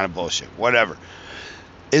 all that kind of bullshit. Whatever.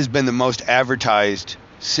 It's been the most advertised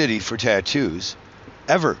city for tattoos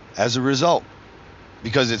ever as a result,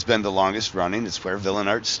 because it's been the longest running. It's where Villain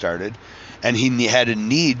Arts started, and he had a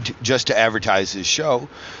need just to advertise his show,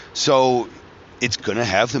 so it's going to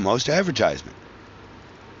have the most advertisement.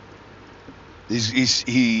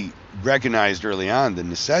 He recognized early on the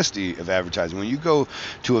necessity of advertising. When you go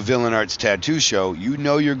to a Villain Arts tattoo show, you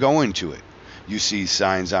know you're going to it. You see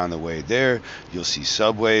signs on the way there. You'll see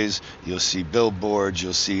subways. You'll see billboards.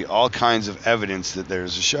 You'll see all kinds of evidence that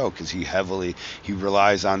there's a show, because he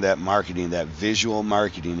relies on that marketing. That visual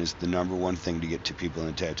marketing is the number one thing to get to people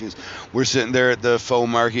in tattoos. We're sitting there at the faux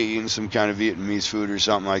market eating some kind of Vietnamese food or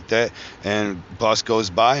something like that, and bus goes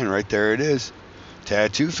by, and right there it is.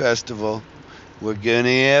 Tattoo festival. We're going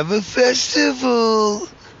to have a festival.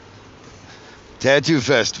 Tattoo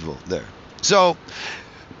festival there. So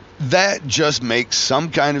that just makes some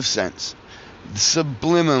kind of sense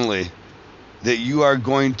subliminally, that you are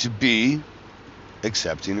going to be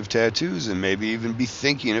accepting of tattoos and maybe even be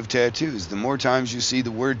thinking of tattoos. The more times you see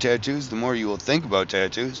the word tattoos, the more you will think about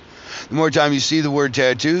tattoos. The more time you see the word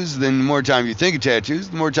tattoos, then the more time you think of tattoos,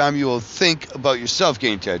 the more time you will think about yourself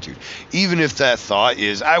getting tattooed. Even if that thought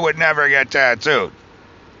is, I would never get tattooed.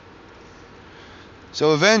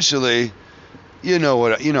 So eventually, you know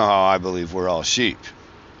how I believe we're all sheep.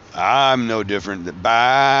 I'm no different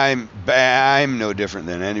I'm no different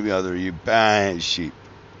than any other you sheep.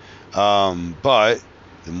 But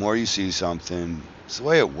the more you see something, it's the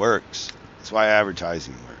way it works. It's why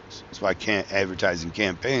advertising works. It's why advertising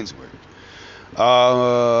campaigns work.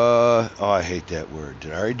 I hate that word.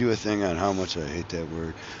 Did I already do a thing on how much I hate that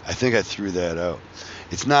word? I think I threw that out.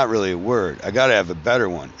 It's not really a word. I got to have a better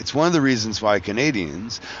one. It's one of the reasons why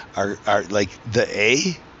Canadians are like, the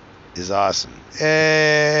A is awesome.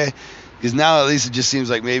 Because now at least it just seems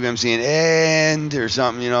like maybe I'm seeing and or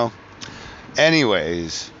something,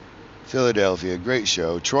 Anyways, Philadelphia, great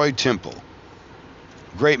show. Troy Temple,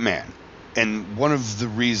 great man. And one of the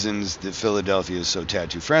reasons that Philadelphia is so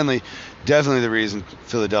tattoo friendly, definitely the reason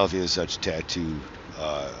Philadelphia is such or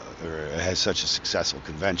has such a successful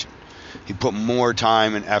convention. He put more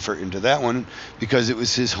time and effort into that one because it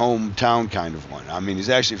was his hometown kind of one. I mean, he's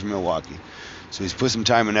actually from Milwaukee, so he's put some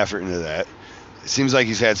time and effort into that. It seems like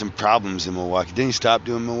he's had some problems in Milwaukee. Didn't he stop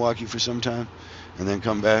doing Milwaukee for some time and then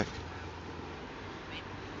come back?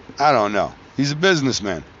 I don't know. He's a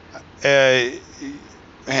businessman.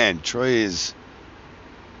 Man, Troy is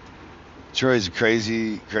a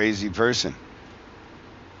crazy, crazy person.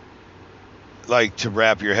 Like, to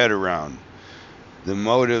wrap your head around the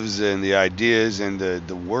motives and the ideas and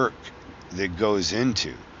the work that goes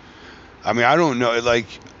into. I mean, I don't know. Like,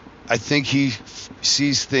 I think he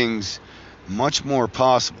sees things much more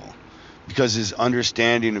possible because his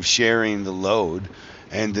understanding of sharing the load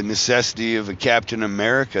and the necessity of a Captain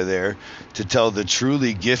America there to tell the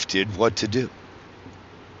truly gifted what to do.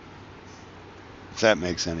 If that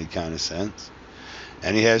makes any kind of sense.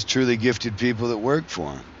 And he has truly gifted people that work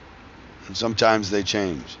for him. And sometimes they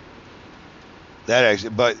change.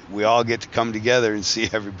 But we all get to come together and see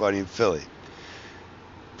everybody in Philly.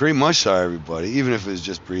 Pretty much saw everybody, even if it was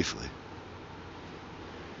just briefly.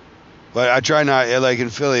 But I try not, like in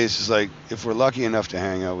Philly, it's just like, if we're lucky enough to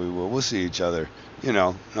hang out, we will. We'll see each other, in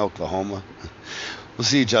Oklahoma. We'll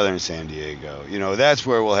see each other in San Diego. That's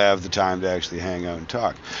where we'll have the time to actually hang out and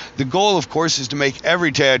talk. The goal, of course, is to make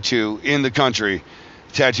every tattoo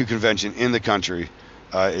convention in the country,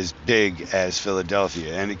 as big as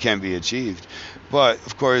Philadelphia, and it can be achieved. But,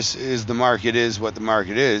 of course, as the market is what the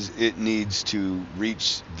market is, it needs to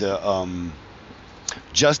reach the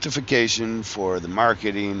justification for the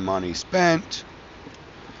marketing money spent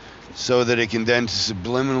so that it can then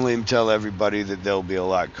subliminally tell everybody that they'll be a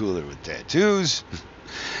lot cooler with tattoos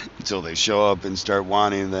until they show up and start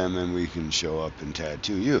wanting them, and we can show up and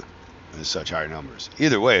tattoo you in such high numbers.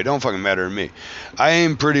 Either way, it don't fucking matter to me. I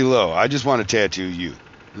aim pretty low. I just want to tattoo you.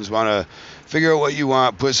 I just want to figure out what you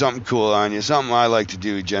want, put something cool on you, something I like to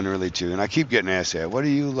do generally too. And I keep getting asked that, what do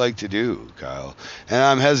you like to do, Kyle? And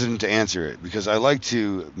I'm hesitant to answer it because I like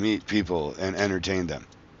to meet people and entertain them.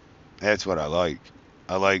 That's what I like.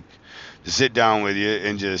 I like to sit down with you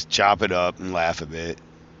and just chop it up and laugh a bit.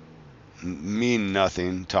 Mean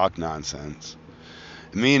nothing, talk nonsense.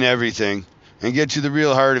 Mean everything, and get to the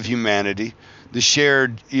real heart of humanity. The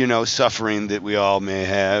shared, suffering that we all may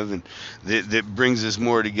have, and that brings us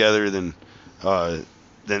more together than uh,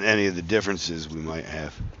 than any of the differences we might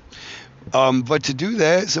have. But to do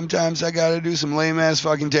that, sometimes I gotta do some lame ass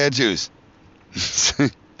fucking tattoos.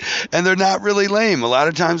 And they're not really lame. A lot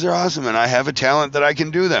of times they're awesome, and I have a talent that I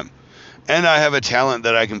can do them. And I have a talent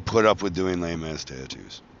that I can put up with doing lame ass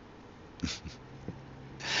tattoos.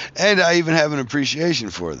 And I even have an appreciation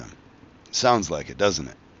for them. Sounds like it, doesn't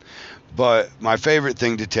it? But my favorite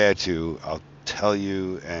thing to tattoo, I'll tell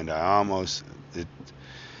you, and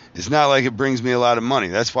it's not like it brings me a lot of money.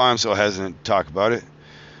 That's why I'm so hesitant to talk about it.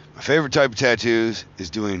 My favorite type of tattoos is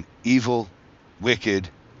doing evil, wicked,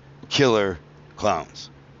 killer clowns.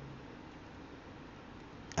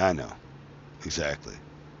 I know, exactly.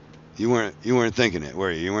 You weren't thinking it,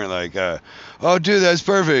 were you? You weren't like, oh, dude, that's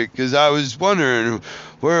perfect, because I was wondering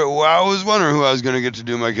who I was gonna get to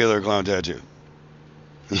do my killer clown tattoo.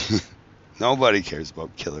 Nobody cares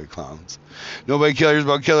about killer clowns. Nobody cares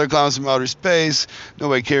about killer clowns from outer space.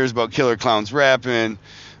 Nobody cares about killer clowns rapping,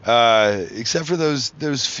 except for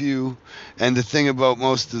those few. And the thing about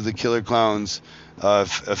most of the killer clowns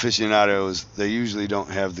aficionados, they usually don't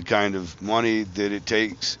have the kind of money that it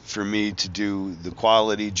takes for me to do the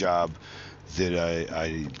quality job that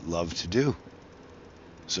I love to do.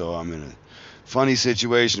 So I'm in a funny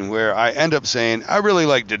situation where I end up saying, I really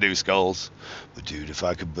like to do skulls. But dude, if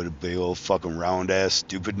I could put a big old fucking round ass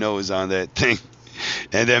stupid nose on that thing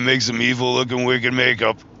and then make some evil looking wicked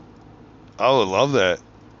makeup, I would love that.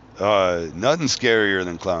 Nothing scarier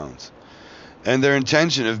than clowns. And their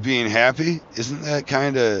intention of being happy, isn't that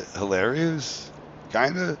kind of hilarious?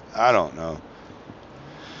 Kind of? I don't know.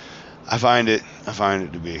 I find it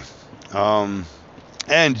to be.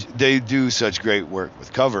 And they do such great work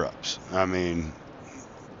with cover-ups. I mean,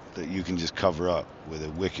 that you can just cover up with a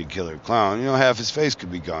wicked killer clown. You know, half his face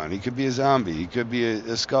could be gone. He could be a zombie. He could be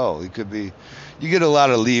a skull. He could be. You get a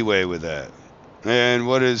lot of leeway with that. And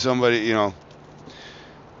what is somebody?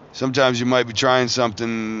 Sometimes you might be trying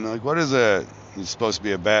something like, what is that? It's supposed to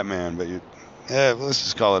be a Batman, but let's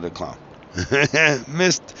just call it a clown.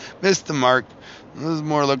 Missed the mark. Those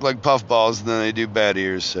more look like puffballs than they do bat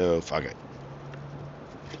ears, so fuck it.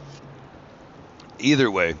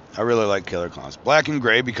 Either way, I really like killer clowns. Black and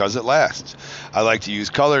gray because it lasts. I like to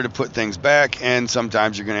use color to put things back, and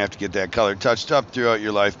sometimes you're going to have to get that color touched up throughout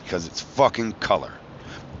your life because it's fucking color.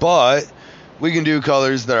 But we can do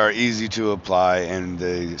colors that are easy to apply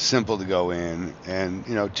and simple to go in, and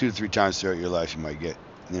 2 to 3 times throughout your life you might get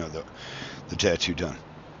the tattoo done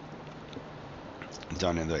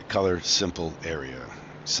in that color simple area.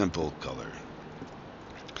 Simple color.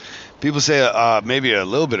 People say maybe a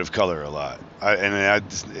little bit of color a lot,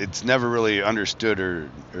 it's never really understood or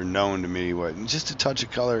known to me what just a touch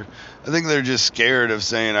of color. I think they're just scared of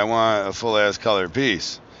saying I want a full ass color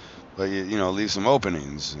piece, but leave some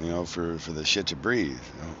openings, for the shit to breathe.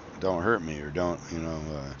 Don't hurt me, or don't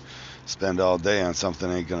spend all day on something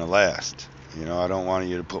that ain't gonna last. I don't want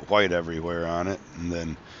you to put white everywhere on it, and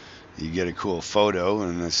then you get a cool photo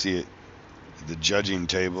and I see it at the judging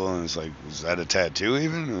table and it's like, was that a tattoo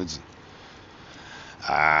even?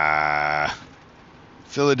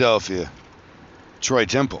 Philadelphia, Troy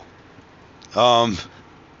Temple,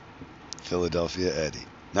 Philadelphia Eddie.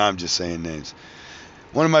 Now I'm just saying names.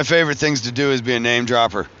 One of my favorite things to do is be a name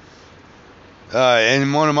dropper.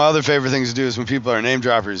 And one of my other favorite things to do is when people are name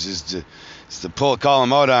droppers is to call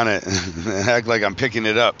them out on it and act like I'm picking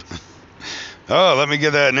it up. Oh, let me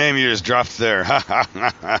get that name you just dropped there.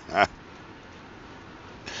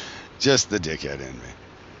 Just the dickhead in me.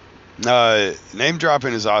 Name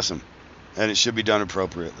dropping is awesome, and it should be done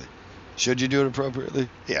appropriately. Should you do it appropriately?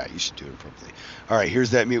 Yeah, you should do it appropriately. All right,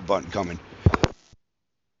 here's that mute button coming.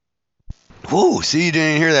 Whoo, see, you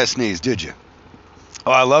didn't hear that sneeze, did you?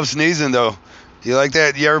 Oh, I love sneezing, though. You like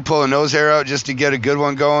that? You ever pull a nose hair out just to get a good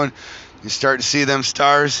one going? You start to see them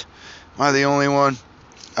stars. Am I the only one?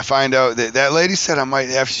 I find out that lady said I might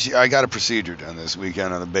have. I got a procedure done this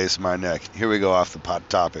weekend on the base of my neck. Here we go off the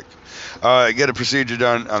topic. I get a procedure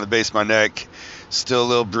done on the base of my neck. Still a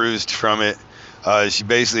little bruised from it. She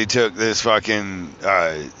basically took this fucking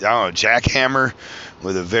jackhammer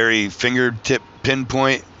with a very fingertip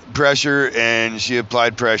pinpoint pressure, and she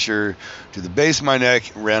applied pressure to the base of my neck,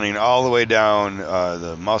 running all the way down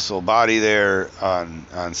the muscle body there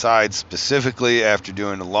on sides, specifically after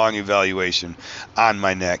doing a long evaluation on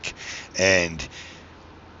my neck. And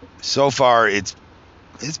so far it's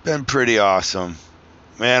been pretty awesome,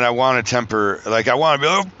 man. I want to be like,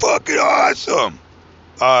 fucking awesome.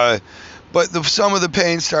 But some of the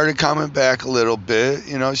pain started coming back a little bit.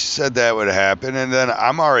 She said that would happen, and then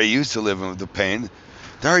I'm already used to living with the pain.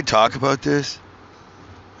 Did I already talk about this?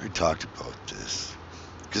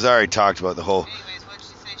 Because I already talked about the whole. Anyways, what did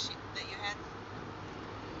she say that you had?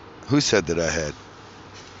 Who said that I had?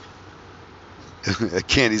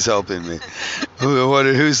 Candy's helping me.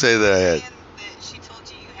 Who say that I had? Saying that she told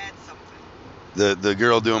you you had something. The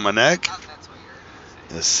girl doing my neck? Oh, that's what you're going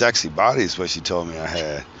to say. A sexy body is what she told me I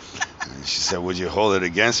had. And she said, would you hold it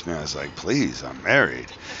against me? I was like, please, I'm married.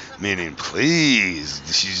 Meaning, please.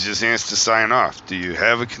 She just has to sign off. Do you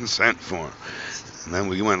have a consent form? And then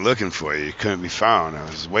we went looking for you. You couldn't be found. I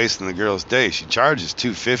was wasting the girl's day. She charges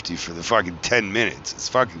 $250 for the fucking 10 minutes. It's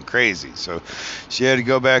fucking crazy. So she had to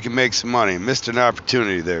go back and make some money. Missed an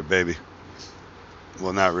opportunity there, baby.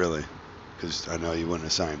 Well, not really, because I know you wouldn't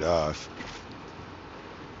have signed off.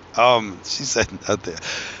 She said nothing.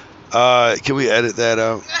 Can we edit that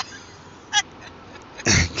out?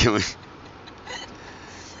 Can we?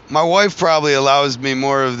 My wife probably allows me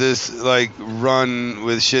more of this, like, run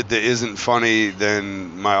with shit that isn't funny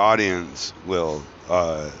than my audience will,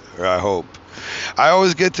 or I hope. I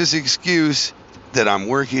always get this excuse that I'm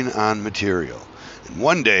working on material. And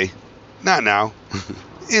one day, not now,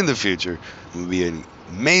 in the future, I'm going to be an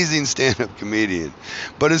amazing stand-up comedian.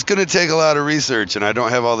 But it's going to take a lot of research, and I don't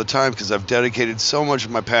have all the time because I've dedicated so much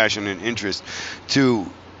of my passion and interest to,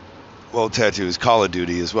 well, tattoos, Call of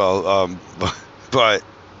Duty as well, but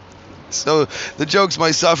so the jokes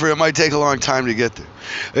might suffer. It might take a long time to get there.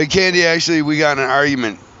 And Candy, actually, we got in an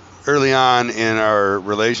argument early on in our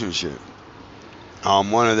relationship.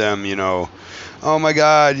 One of them, you know, oh my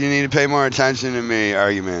God, you need to pay more attention to me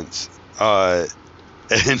arguments.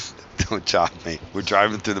 And don't chop me. We're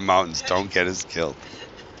driving through the mountains. Don't get us killed.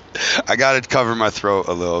 I got to cover my throat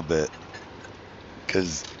a little bit.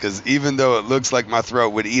 Because even though it looks like my throat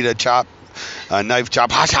would eat a knife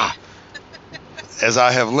chop, hasha, as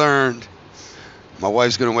I have learned, my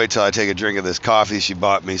wife's going to wait till I take a drink of this coffee she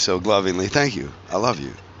bought me so lovingly. Thank you. I love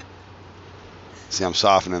you. See, I'm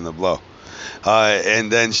softening the blow.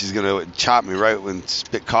 And then she's going to chop me right when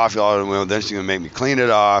spit coffee all over the window. Then she's going to make me clean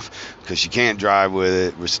it off because she can't drive with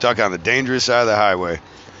it. We're stuck on the dangerous side of the highway.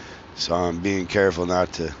 So I'm being careful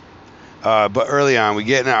not to. But early on, we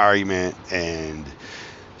get in an argument, and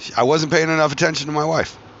I wasn't paying enough attention to my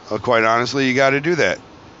wife. Quite honestly, you got to do that.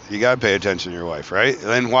 You got to pay attention to your wife, right?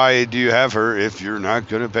 Then why do you have her if you're not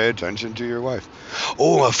going to pay attention to your wife?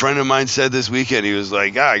 Oh, a friend of mine said this weekend, he was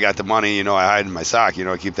like, I got the money, you know, I hide in my sock, you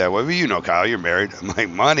know, I keep that away. Well, you know, Kyle, you're married. I'm like,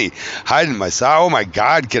 money, hide in my sock? Oh, my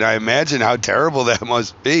God, can I imagine how terrible that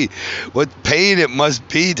must be? What pain it must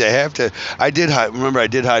be to have to. I did hide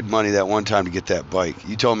money that one time to get that bike.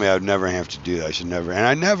 You told me I would never have to do that. I should never, and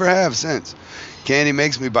I never have since. Candy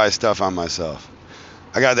makes me buy stuff on myself.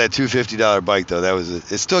 I got that $250 bike though.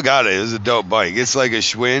 It still got it. It was a dope bike. It's like a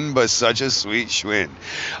Schwinn, but such a sweet Schwinn.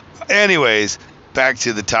 Anyways, back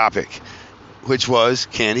to the topic, which was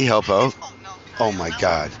Candy help out. Oh my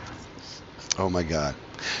God. Oh my God.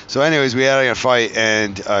 So anyways, we had a fight,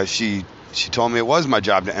 and she told me it was my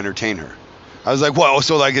job to entertain her. I was like, what?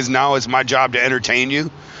 So like it's my job to entertain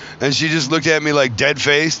you? And she just looked at me like dead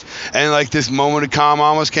faced, and like this moment of calm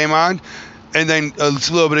almost came on. And then a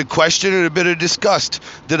little bit of question and a bit of disgust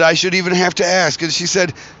that I should even have to ask. And she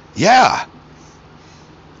said, yeah.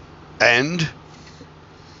 And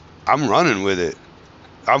I'm running with it.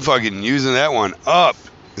 I'm fucking using that one up.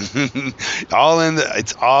 It's all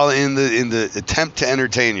in the attempt to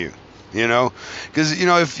entertain you. You know, because, you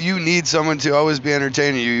know, if you need someone to always be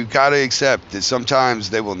entertaining you, you got to accept that sometimes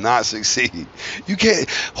they will not succeed. You can't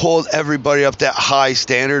hold everybody up that high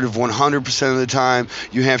standard of 100% of the time.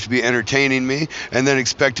 You have to be entertaining me and then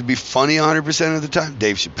expect to be funny 100% of the time.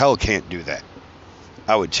 Dave Chappelle can't do that.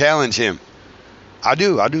 I would challenge him. I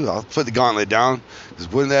do. I'll put the gauntlet down.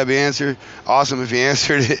 Because wouldn't that be awesome if he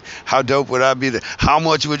answered it? How dope would I be? How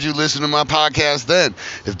much would you listen to my podcast then?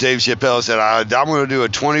 If Dave Chappelle said, I'm going to do a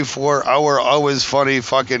 24-hour, always funny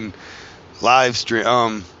fucking live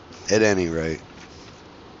stream. At any rate.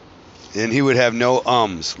 And he would have no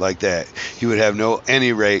ums like that. He would have no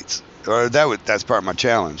any rates. Or that's part of my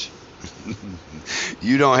challenge.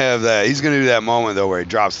 You don't have that. He's going to do that moment, though, where he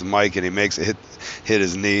drops the mic and he makes it hit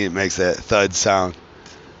his knee. It makes that thud sound.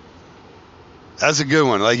 That's a good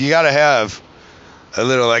one. Like, you got to have a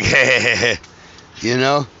little, like, hey, you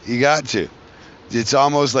know? You got to. It's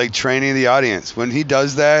almost like training the audience. When he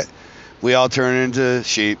does that, we all turn into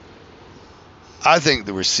sheep. I think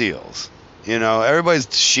there were seals. You know, everybody's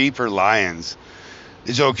sheep or lions.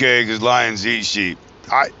 It's okay because lions eat sheep.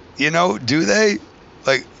 Do they?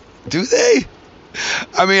 Like, do they?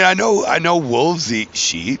 I mean, I know wolves eat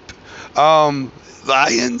sheep.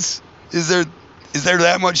 Lions? Is there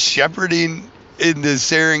that much shepherding in the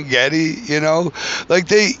Serengeti, you know? Like,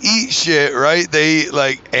 they eat shit, right? They eat,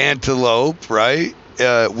 like, antelope, right?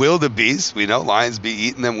 wildebeest. We know lions be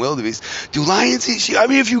eating them wildebeest. Do lions eat sheep? I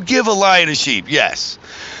mean, if you give a lion a sheep, yes.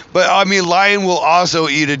 But I mean, lion will also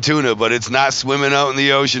eat a tuna, but it's not swimming out in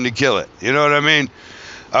the ocean to kill it. You know what I mean?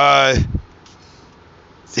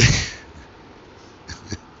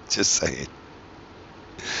 Just saying.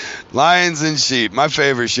 Lions and sheep, my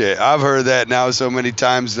favorite shit. I've heard that now so many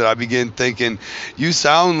times that I begin thinking, you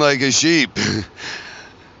sound like a sheep.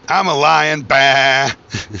 I'm a lion. Bah.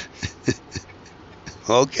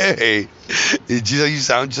 Okay. You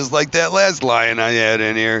sound just like that last lion I had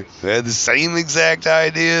in here. We had the same exact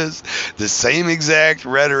ideas, the same exact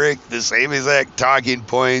rhetoric, the same exact talking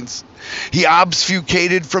points. He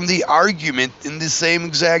obfuscated from the argument in the same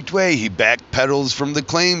exact way. He backpedals from the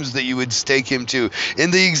claims that you would stake him to in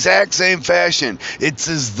the exact same fashion. It's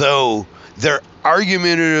as though their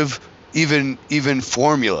argumentative even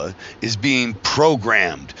formula is being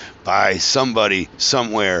programmed by somebody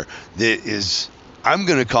somewhere that is, I'm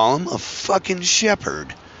going to call him a fucking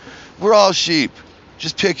shepherd. We're all sheep.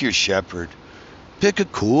 Just pick your shepherd. Pick a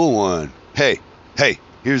cool one. Hey,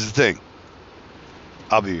 here's the thing.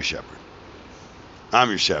 I'll be your shepherd. I'm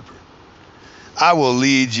your shepherd. I will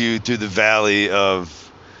lead you through the valley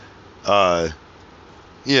of,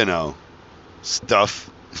 stuff.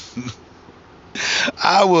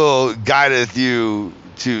 I will guideth you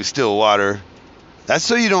to still water. That's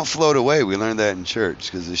so you don't float away. We learned that in church,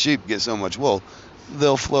 because the sheep get so much wool,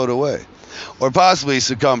 they'll float away. Or possibly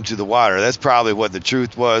succumb to the water. That's probably what the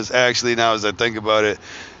truth was. Actually, now as I think about it,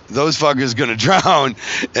 those fuckers going to drown,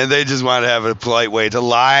 and they just want to have a polite way to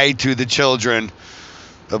lie to the children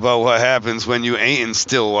about what happens when you ain't in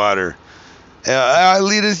still water. I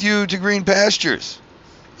leadeth you to green pastures.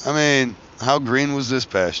 I mean, how green was this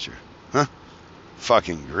pasture? Huh?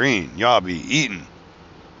 Fucking green. Y'all be eating.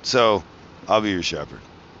 So, I'll be your shepherd.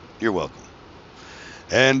 You're welcome.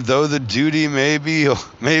 And though the duty may be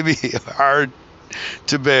hard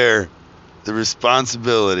to bear, the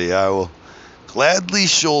responsibility, I will gladly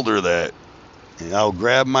shoulder that. And I'll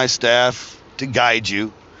grab my staff to guide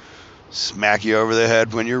you. Smack you over the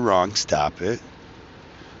head when you're wrong. Stop it.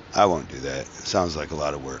 I won't do that. It sounds like a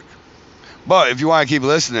lot of work. But if you want to keep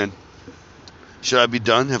listening, should I be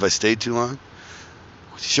done? Have I stayed too long?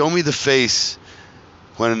 Show me the face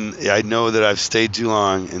when I know that I've stayed too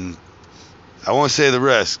long, and I won't say the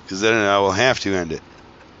rest, because then I will have to end it.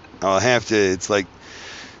 I'll have to. It's like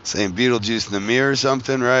saying Beetlejuice in the mirror or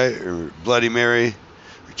something, right? Or Bloody Mary,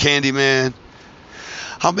 or Candyman.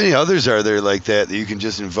 How many others are there like that you can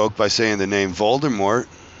just invoke by saying the name Voldemort?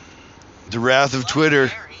 The wrath of Twitter.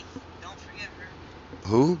 Bloody Mary. Don't forget her.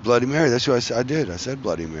 Who? Bloody Mary. That's what I did. I said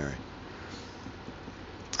Bloody Mary.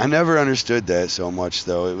 I never understood that so much,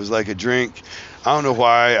 though. It was like a drink. I don't know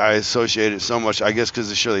why I associated it so much. I guess because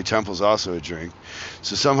the Shirley Temple's also a drink.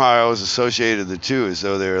 So somehow I always associated the two as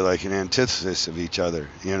though they were like an antithesis of each other,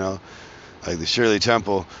 you know? Like the Shirley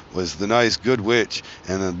Temple was the nice, good witch,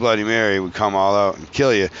 and the Bloody Mary would come all out and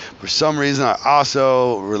kill you. For some reason, I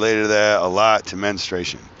also related that a lot to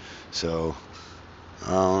menstruation. So, I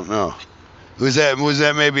don't know. Was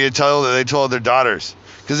that maybe a tale that they told their daughters?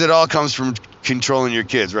 Because it all comes from controlling your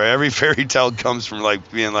kids, right? Every fairy tale comes from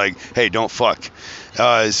like being like, hey, don't fuck.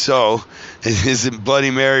 So isn't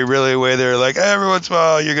Bloody Mary really a way they're like, every once in a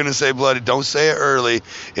while you're gonna say bloody, don't say it early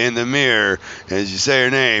in the mirror. As you say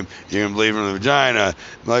her name, you're gonna believe in the vagina.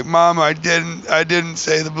 I'm like, Mom, I didn't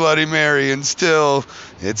say the Bloody Mary, and still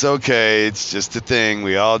it's okay, it's just a thing,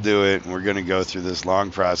 we all do it, and we're gonna go through this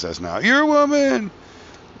long process now. You're a woman.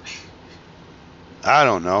 I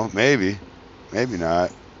don't know, maybe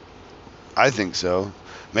not. I think so.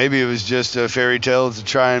 Maybe it was just a fairy tale to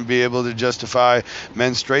try and be able to justify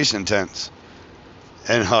menstruation tents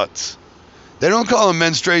and huts. They don't call them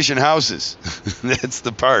menstruation houses. That's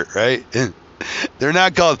the part, right? They're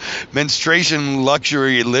not called menstruation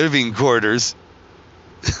luxury living quarters.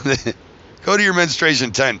 Go to your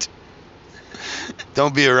menstruation tent.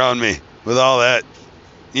 Don't be around me with all that,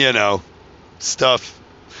 stuff.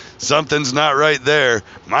 Something's not right there.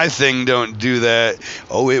 My thing don't do that.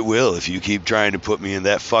 Oh, it will if you keep trying to put me in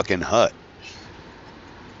that fucking hut.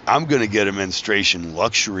 I'm going to get a menstruation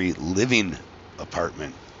luxury living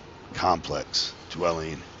apartment complex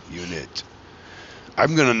dwelling unit.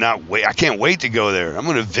 I'm going to not wait. I can't wait to go there. I'm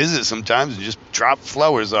going to visit sometimes and just drop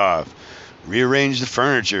flowers off. Rearrange the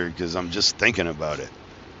furniture because I'm just thinking about it.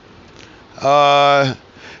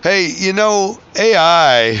 Hey,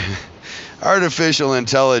 AI... artificial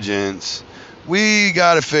intelligence, we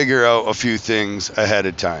got to figure out a few things ahead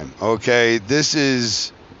of time, okay? This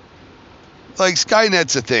is, like,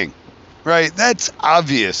 Skynet's a thing, right? That's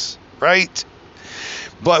obvious, right?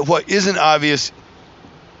 But what isn't obvious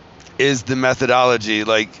is the methodology.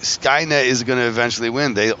 Like, Skynet is going to eventually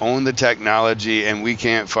win. They own the technology, and we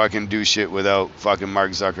can't fucking do shit without fucking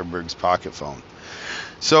Mark Zuckerberg's pocket phone.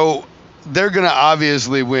 So they're going to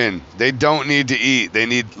obviously win. They don't need to eat. They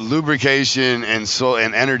need lubrication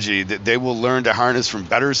and energy that they will learn to harness from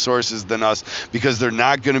better sources than us, because they're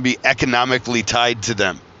not going to be economically tied to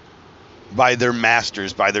them by their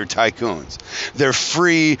masters, by their tycoons. They're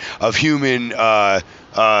free of human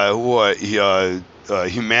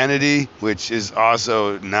humanity, which is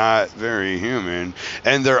also not very human,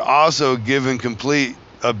 and they're also given complete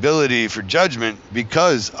ability for judgment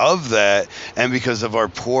because of that, and because of our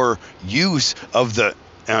poor use of the,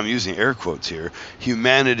 and I'm using air quotes here,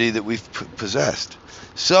 humanity that we've possessed.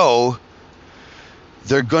 So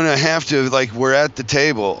they're gonna have to, like, we're at the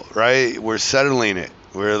table, right? We're settling it.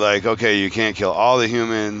 We're like, okay, you can't kill all the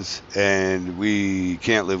humans, and we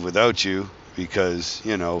can't live without you because,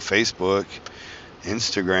 you know, Facebook,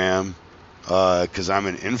 Instagram, because I'm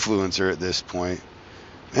an influencer at this point.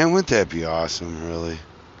 Man, wouldn't that be awesome, really?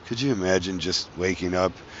 Could you imagine just waking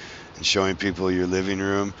up and showing people your living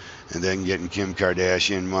room and then getting Kim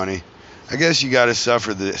Kardashian money? I guess you got to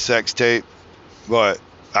suffer the sex tape, but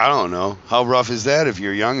I don't know. How rough is that if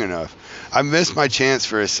you're young enough? I missed my chance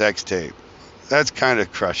for a sex tape. That's kind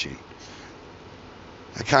of crushing.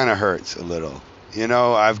 That kind of hurts a little. You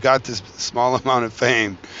know, I've got this small amount of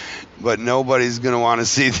fame, but nobody's going to want to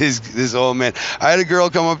see this old man. I had a girl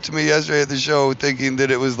come up to me yesterday at the show thinking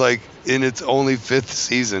that it was like in its only 5th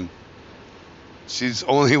season. She's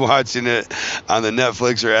only watching it on the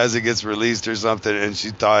Netflix or as it gets released or something, and she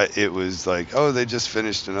thought it was like, oh, they just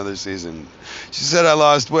finished another season. She said, I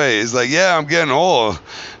lost weight. It's like, yeah, I'm getting old.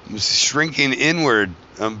 I'm shrinking inward.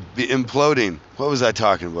 I'm imploding. What was I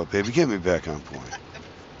talking about, baby? Get me back on point.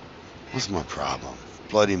 What's my problem?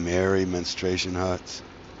 Bloody Mary, menstruation huts.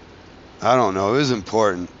 I don't know. It was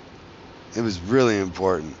important. It was really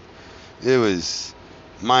important. It was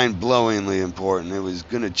mind-blowingly important. It was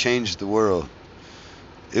going to change the world.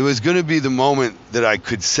 It was going to be the moment that I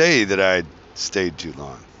could say that I'd stayed too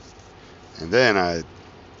long. And then I'd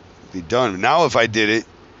be done. Now if I did it,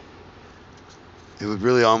 it would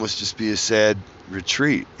really almost just be a sad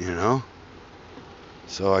retreat, you know?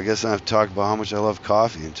 So I guess I have to talk about how much I love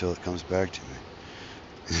coffee until it comes back to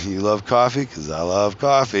me. You love coffee? Because I love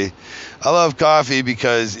coffee. I love coffee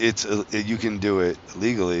because you can do it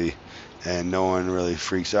legally and no one really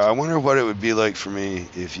freaks out. I wonder what it would be like for me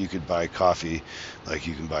if you could buy coffee like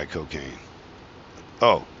you can buy cocaine.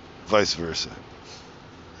 Oh, vice versa.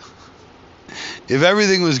 If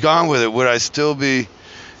everything was gone with it, would I still be...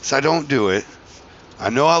 So I don't do it. I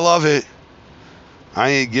know I love it. I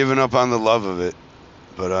ain't giving up on the love of it.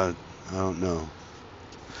 But I don't know.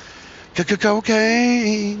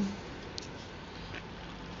 Cocaine.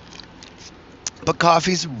 But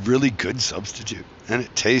coffee's a really good substitute, and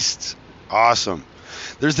it tastes awesome.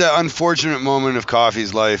 There's that unfortunate moment of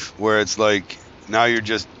coffee's life where it's like now you're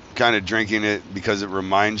just kind of drinking it because it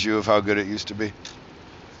reminds you of how good it used to be.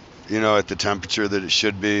 You know, at the temperature that it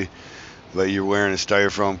should be, but you're wearing a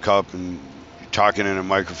styrofoam cup and you're talking in a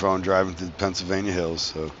microphone driving through the Pennsylvania hills,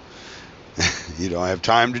 so you don't have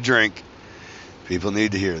time to drink. People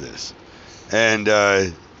need to hear this. And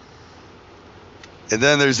then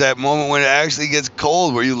there's that moment when it actually gets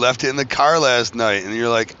cold where you left it in the car last night and you're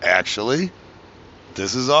like, actually,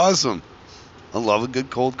 this is awesome. I love a good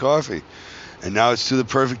cold coffee. And now it's to the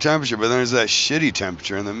perfect temperature, but then there's that shitty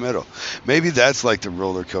temperature in the middle. Maybe that's like the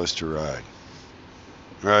roller coaster ride,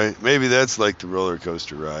 right? Maybe that's like the roller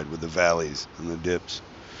coaster ride with the valleys and the dips.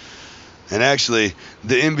 And actually,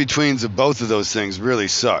 the in-betweens of both of those things really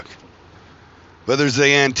suck. But there's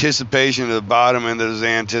the anticipation of the bottom and there's the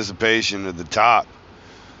anticipation of the top.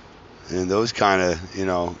 And those kind of, you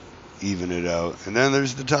know, even it out. And then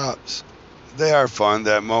there's the tops. They are fun,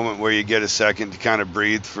 that moment where you get a second to kind of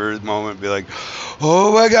breathe for a moment, be like,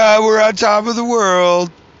 oh my God, we're on top of the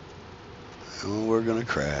world. And we're going to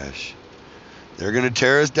crash. They're going to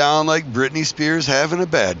tear us down like Britney Spears having a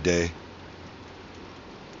bad day.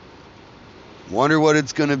 Wonder what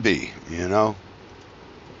it's going to be, you know?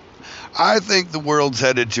 I think the world's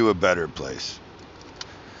headed to a better place.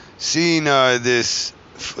 Seeing this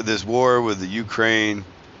war with the Ukraine,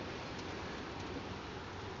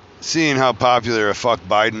 seeing how popular a fuck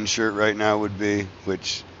Biden shirt right now would be,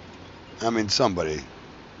 which, I mean, somebody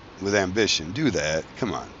with ambition, do that.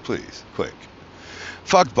 Come on, please, quick.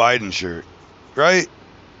 Fuck Biden shirt, right?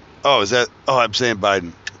 Oh, is that, oh, I'm saying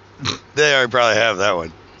Biden. They already probably have that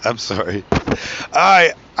one. I'm sorry.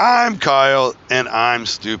 I'm Kyle, and I'm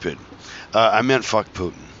stupid. I meant fuck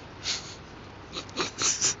Putin.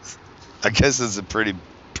 I guess it's a pretty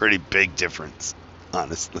big difference,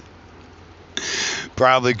 honestly.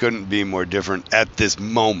 Probably couldn't be more different at this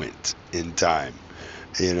moment in time.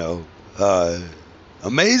 You know,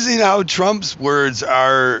 amazing how Trump's words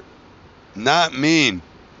are not mean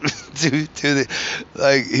to the,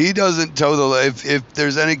 like, he doesn't toe the line. If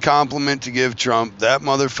there's any compliment to give Trump, that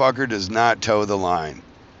motherfucker does not toe the line.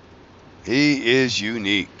 He is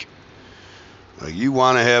unique. Like, you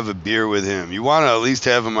want to have a beer with him. You want to at least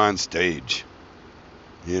have him on stage.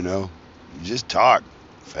 You know, just talk,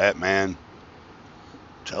 fat man.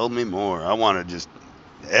 Tell me more. I want to just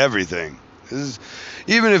everything. This is,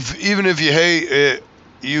 even if you hate it,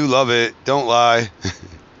 you love it. Don't lie.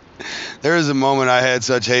 There is a moment I had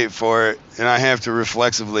such hate for it, and I have to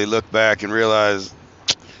reflexively look back and realize,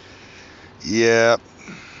 yeah,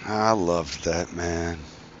 I loved that man.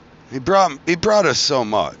 He brought us so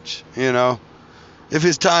much, you know. If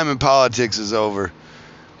his time in politics is over,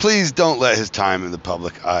 please don't let his time in the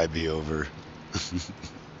public eye be over.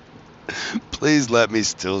 Please let me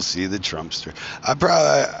still see the Trumpster.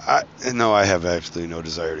 I have absolutely no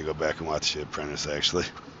desire to go back and watch The Apprentice, actually.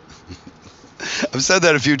 I've said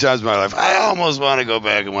that a few times in my life. I almost want to go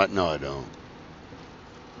back and watch. No, I don't.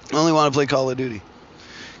 I only want to play Call of Duty.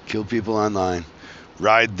 Kill people online.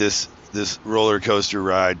 Ride this roller coaster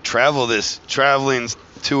ride. Travel this traveling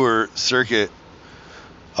tour circuit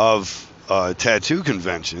of tattoo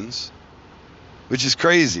conventions, which is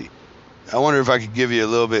crazy. I wonder if I could give you a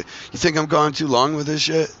little bit. You think I'm going too long with this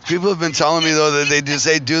shit? People have been telling me, though, that they just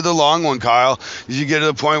say, do the long one, Kyle. You get to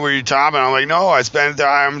the point where you're top, and I'm like, no,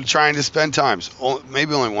 I'm trying to spend times.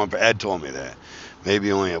 Maybe only one, but Ed told me that.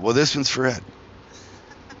 Maybe only Ed. Well, this one's for Ed.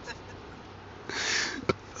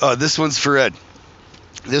 This one's for Ed.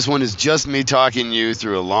 This one is just me talking you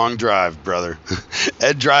through a long drive, brother.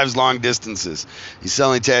 Ed drives long distances. He's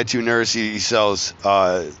selling tattoo nurse. He sells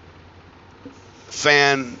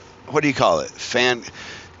what do you call it?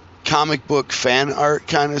 Comic book fan art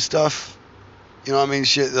kind of stuff. You know what I mean?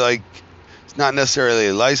 Shit, like, it's not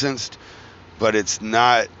necessarily licensed, but it's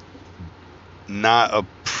not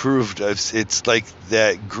approved. It's like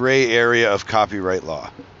that gray area of copyright law,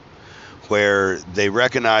 where they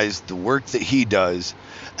recognize the work that he does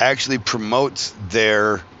actually promotes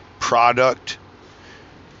their product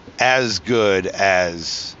as good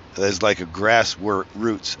as like a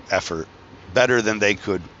grassroots effort, better than they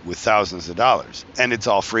could with thousands of dollars, and it's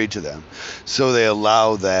all free to them. So they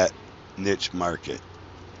allow that niche market,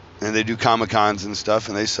 and they do Comic-Cons and stuff,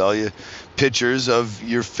 and they sell you pictures of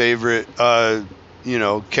your favorite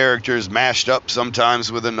characters mashed up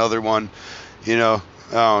sometimes with another one. I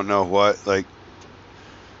don't know what, like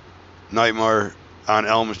Nightmare on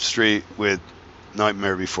Elm Street with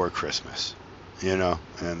Nightmare Before Christmas, and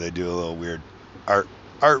they do a little weird art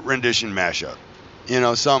rendition mashup.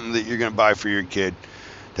 Something that you're going to buy for your kid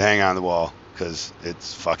to hang on the wall because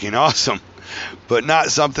it's fucking awesome. But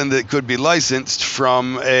not something that could be licensed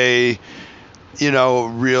from a,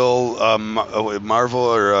 real Marvel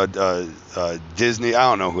or Disney. I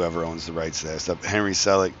don't know whoever owns the rights to that stuff. Henry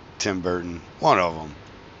Selick, Tim Burton, one of them.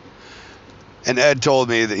 And Ed told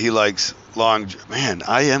me that he likes long. Man,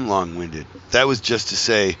 I am long-winded. That was just to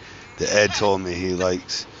say that Ed told me he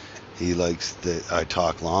likes that I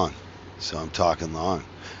talk long. So I'm talking long.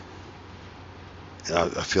 I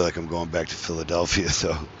feel like I'm going back to Philadelphia,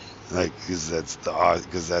 though, because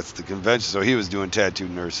that's the convention. So he was doing Tattoo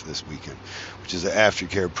Nurse this weekend, which is an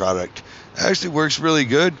aftercare product. It actually works really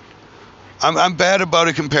good. I'm bad about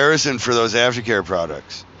a comparison for those aftercare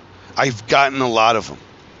products. I've gotten a lot of them,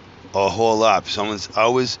 a whole lot. Someone's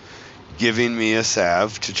always giving me a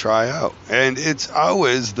salve to try out, and it's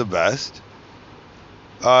always the best,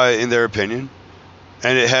 in their opinion.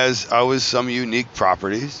 And it has always some unique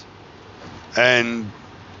properties. And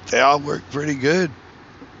they all work pretty good.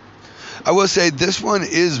 I will say this one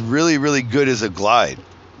is really, really good as a glide.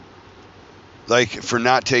 Like, for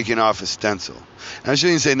not taking off a stencil. And I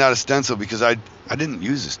shouldn't say not a stencil because I didn't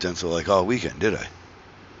use a stencil like all weekend, did I?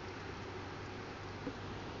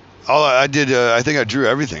 All I did, I think I drew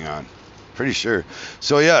everything on. Pretty sure.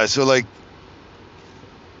 So, yeah, like,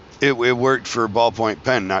 it worked for a ballpoint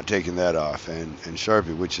pen, not taking that off, and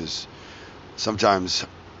Sharpie, which is sometimes,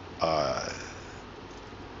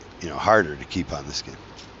 harder to keep on the skin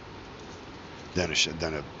than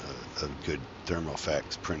a good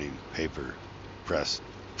thermofax printing, paper press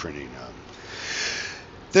printing.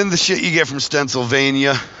 Then the shit you get from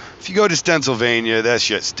Stencilvania. If you go to Stencilvania, that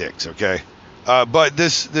shit sticks, okay? But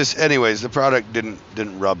this, anyways, the product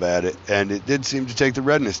didn't rub at it, and it did seem to take the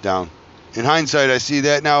redness down. In hindsight, I see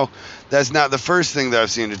that now. That's not the first thing that I've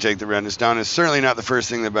seen to take the redness down. It's certainly not the first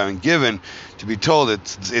thing that I've been given to be told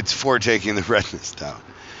it's for taking the redness down.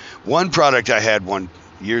 One product I had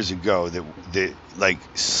years ago that like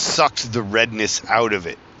sucks the redness out of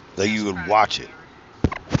it. Like you would watch it.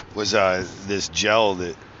 Was this gel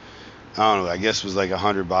that I don't know, I guess was like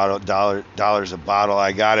 $100 a bottle.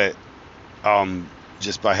 I got it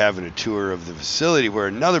just by having a tour of the facility where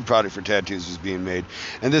another product for tattoos was being made,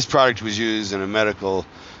 and this product was used in a medical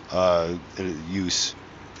use,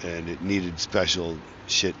 and it needed special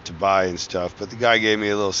shit to buy and stuff. But the guy gave me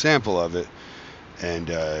a little sample of it, and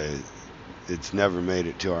it's never made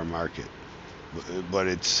it to our market. But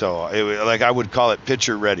it's like I would call it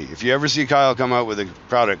picture ready. If you ever see Kyle come out with a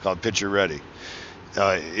product called picture ready,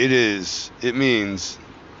 it means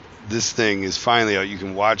this thing is finally out. You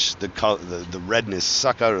can watch the redness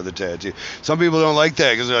suck out of the tattoo. Some people don't like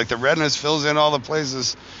that because they're like, the redness fills in all the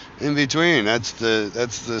places in between. That's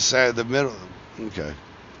the middle. Okay,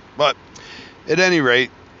 but at any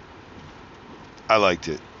rate, I liked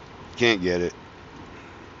it. Can't get it.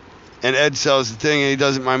 And Ed sells the thing, and he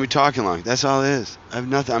doesn't mind me talking long. That's all it is. I have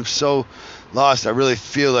nothing. I'm so lost. I really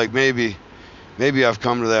feel like maybe I've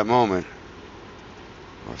come to that moment.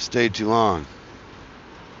 I've stayed too long.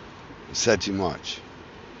 I've said too much.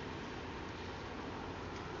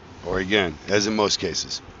 Or again, as in most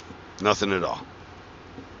cases, nothing at all.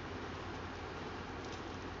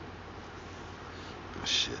 Oh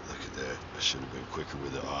shit, look at that. I should have been quicker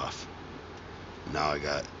with it off. Now I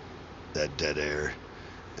got that dead air,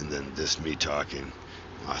 and then this me talking,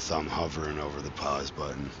 my thumb hovering over the pause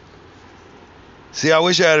button. See, I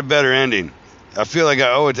wish I had a better ending. I feel like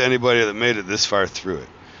I owe it to anybody that made it this far through it.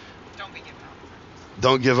 Don't be giving up.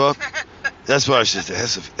 Don't give up? That's what I should say.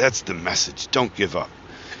 That's the message. Don't give up.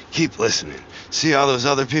 Keep listening. See all those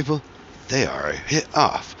other people? They are hit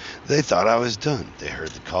off. They thought I was done. They heard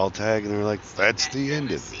the call tag and they were like, that's the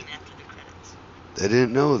end of it. They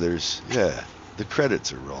didn't know the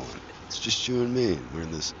credits are rolling. It's just you and me. We're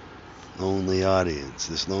in this lonely audience,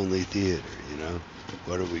 this lonely theater, you know?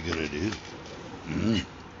 What are we going to do?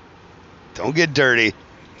 Don't get dirty.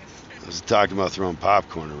 I was talking about throwing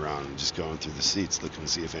popcorn around and just going through the seats looking to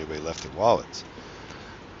see if anybody left their wallets.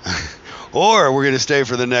 Or we're going to stay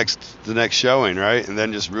for the next showing, right? And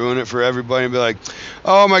then just ruin it for everybody and be like,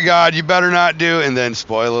 oh my God, you better not do. And then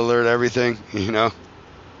spoiler alert everything, you know?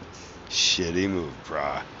 Shitty move,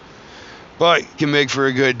 brah. But it can make for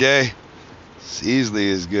a good day. It's easily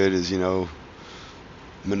as good as, you know,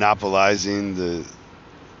 monopolizing the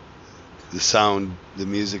sound, the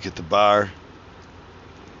music at the bar.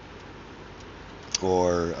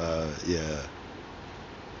 Or, yeah.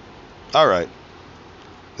 All right.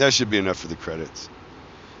 That should be enough for the credits.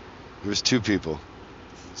 There was 2 people.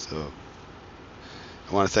 So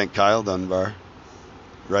I want to thank Kyle Dunbar,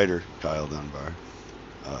 writer Kyle Dunbar,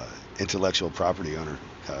 intellectual property owner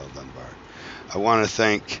Kyle Dunbar. I want to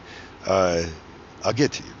thank, I'll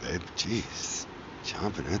get to you, babe. Jeez,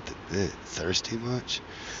 chomping at the bit. Thirsty much?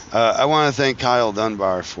 I want to thank Kyle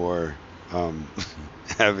Dunbar for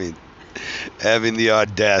having the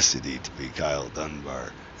audacity to be Kyle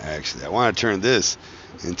Dunbar. Actually, I want to turn this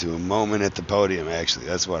into a moment at the podium. Actually,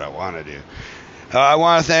 that's what I want to do. I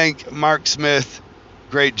want to thank Mark Smith.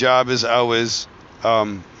 Great job as always,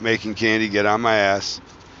 making Candy get on my ass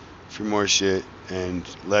for more shit and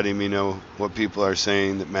letting me know what people are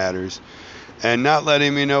saying that matters, and not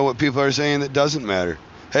letting me know what people are saying that doesn't matter.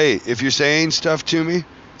 Hey, if you're saying stuff to me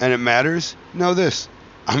and it matters, know this: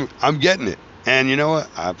 I'm getting it, and you know what?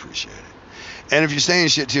 I appreciate it. And if you're saying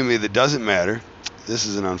shit to me that doesn't matter, this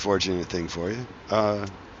is an unfortunate thing for you. I'm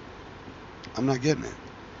not getting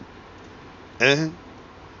it.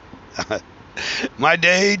 My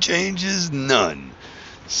day changes none.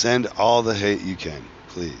 Send all the hate you can,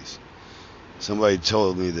 please. Somebody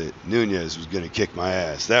told me that Nunez was going to kick my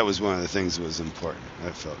ass. That was one of the things that was important.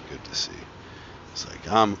 That felt good to see. It's like,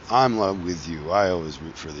 I'm with you. I always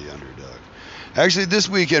root for the underdog. Actually, this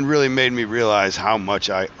weekend really made me realize how much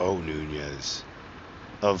I owe Nunez.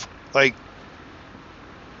 I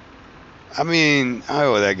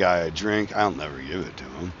owe that guy a drink. I'll never give it to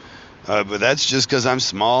him. But that's just because I'm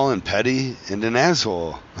small and petty and an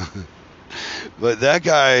asshole. But that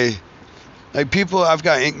guy, I've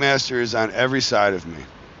got Ink Masters on every side of me.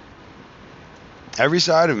 Every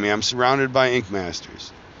side of me, I'm surrounded by Ink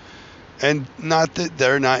Masters. And not that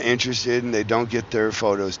they're not interested and they don't get their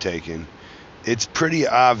photos taken. It's pretty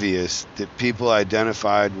obvious that people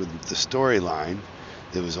identified with the storyline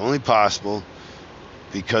that was only possible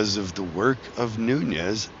because of the work of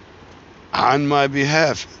Nunez on my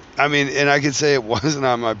behalf. And I could say it wasn't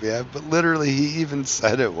on my behalf, but literally he even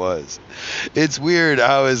said it was. It's weird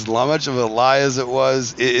how, as much of a lie as it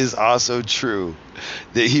was, it is also true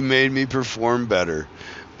that he made me perform better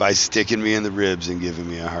by sticking me in the ribs and giving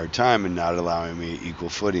me a hard time and not allowing me equal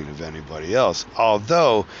footing of anybody else.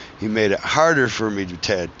 Although he made it harder for me to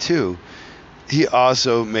tattoo, he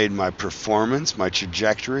also made my performance, my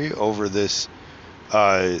trajectory over this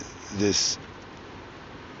this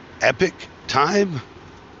epic time.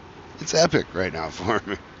 It's epic right now for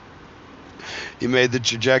me. He made the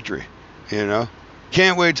trajectory, you know.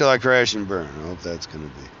 Can't wait till I crash and burn. I hope that's going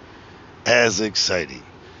to be as exciting.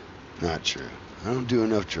 Not true. I don't do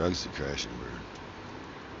enough drugs to crash and burn.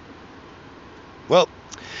 Well,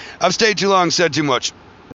 I've stayed too long, said too much.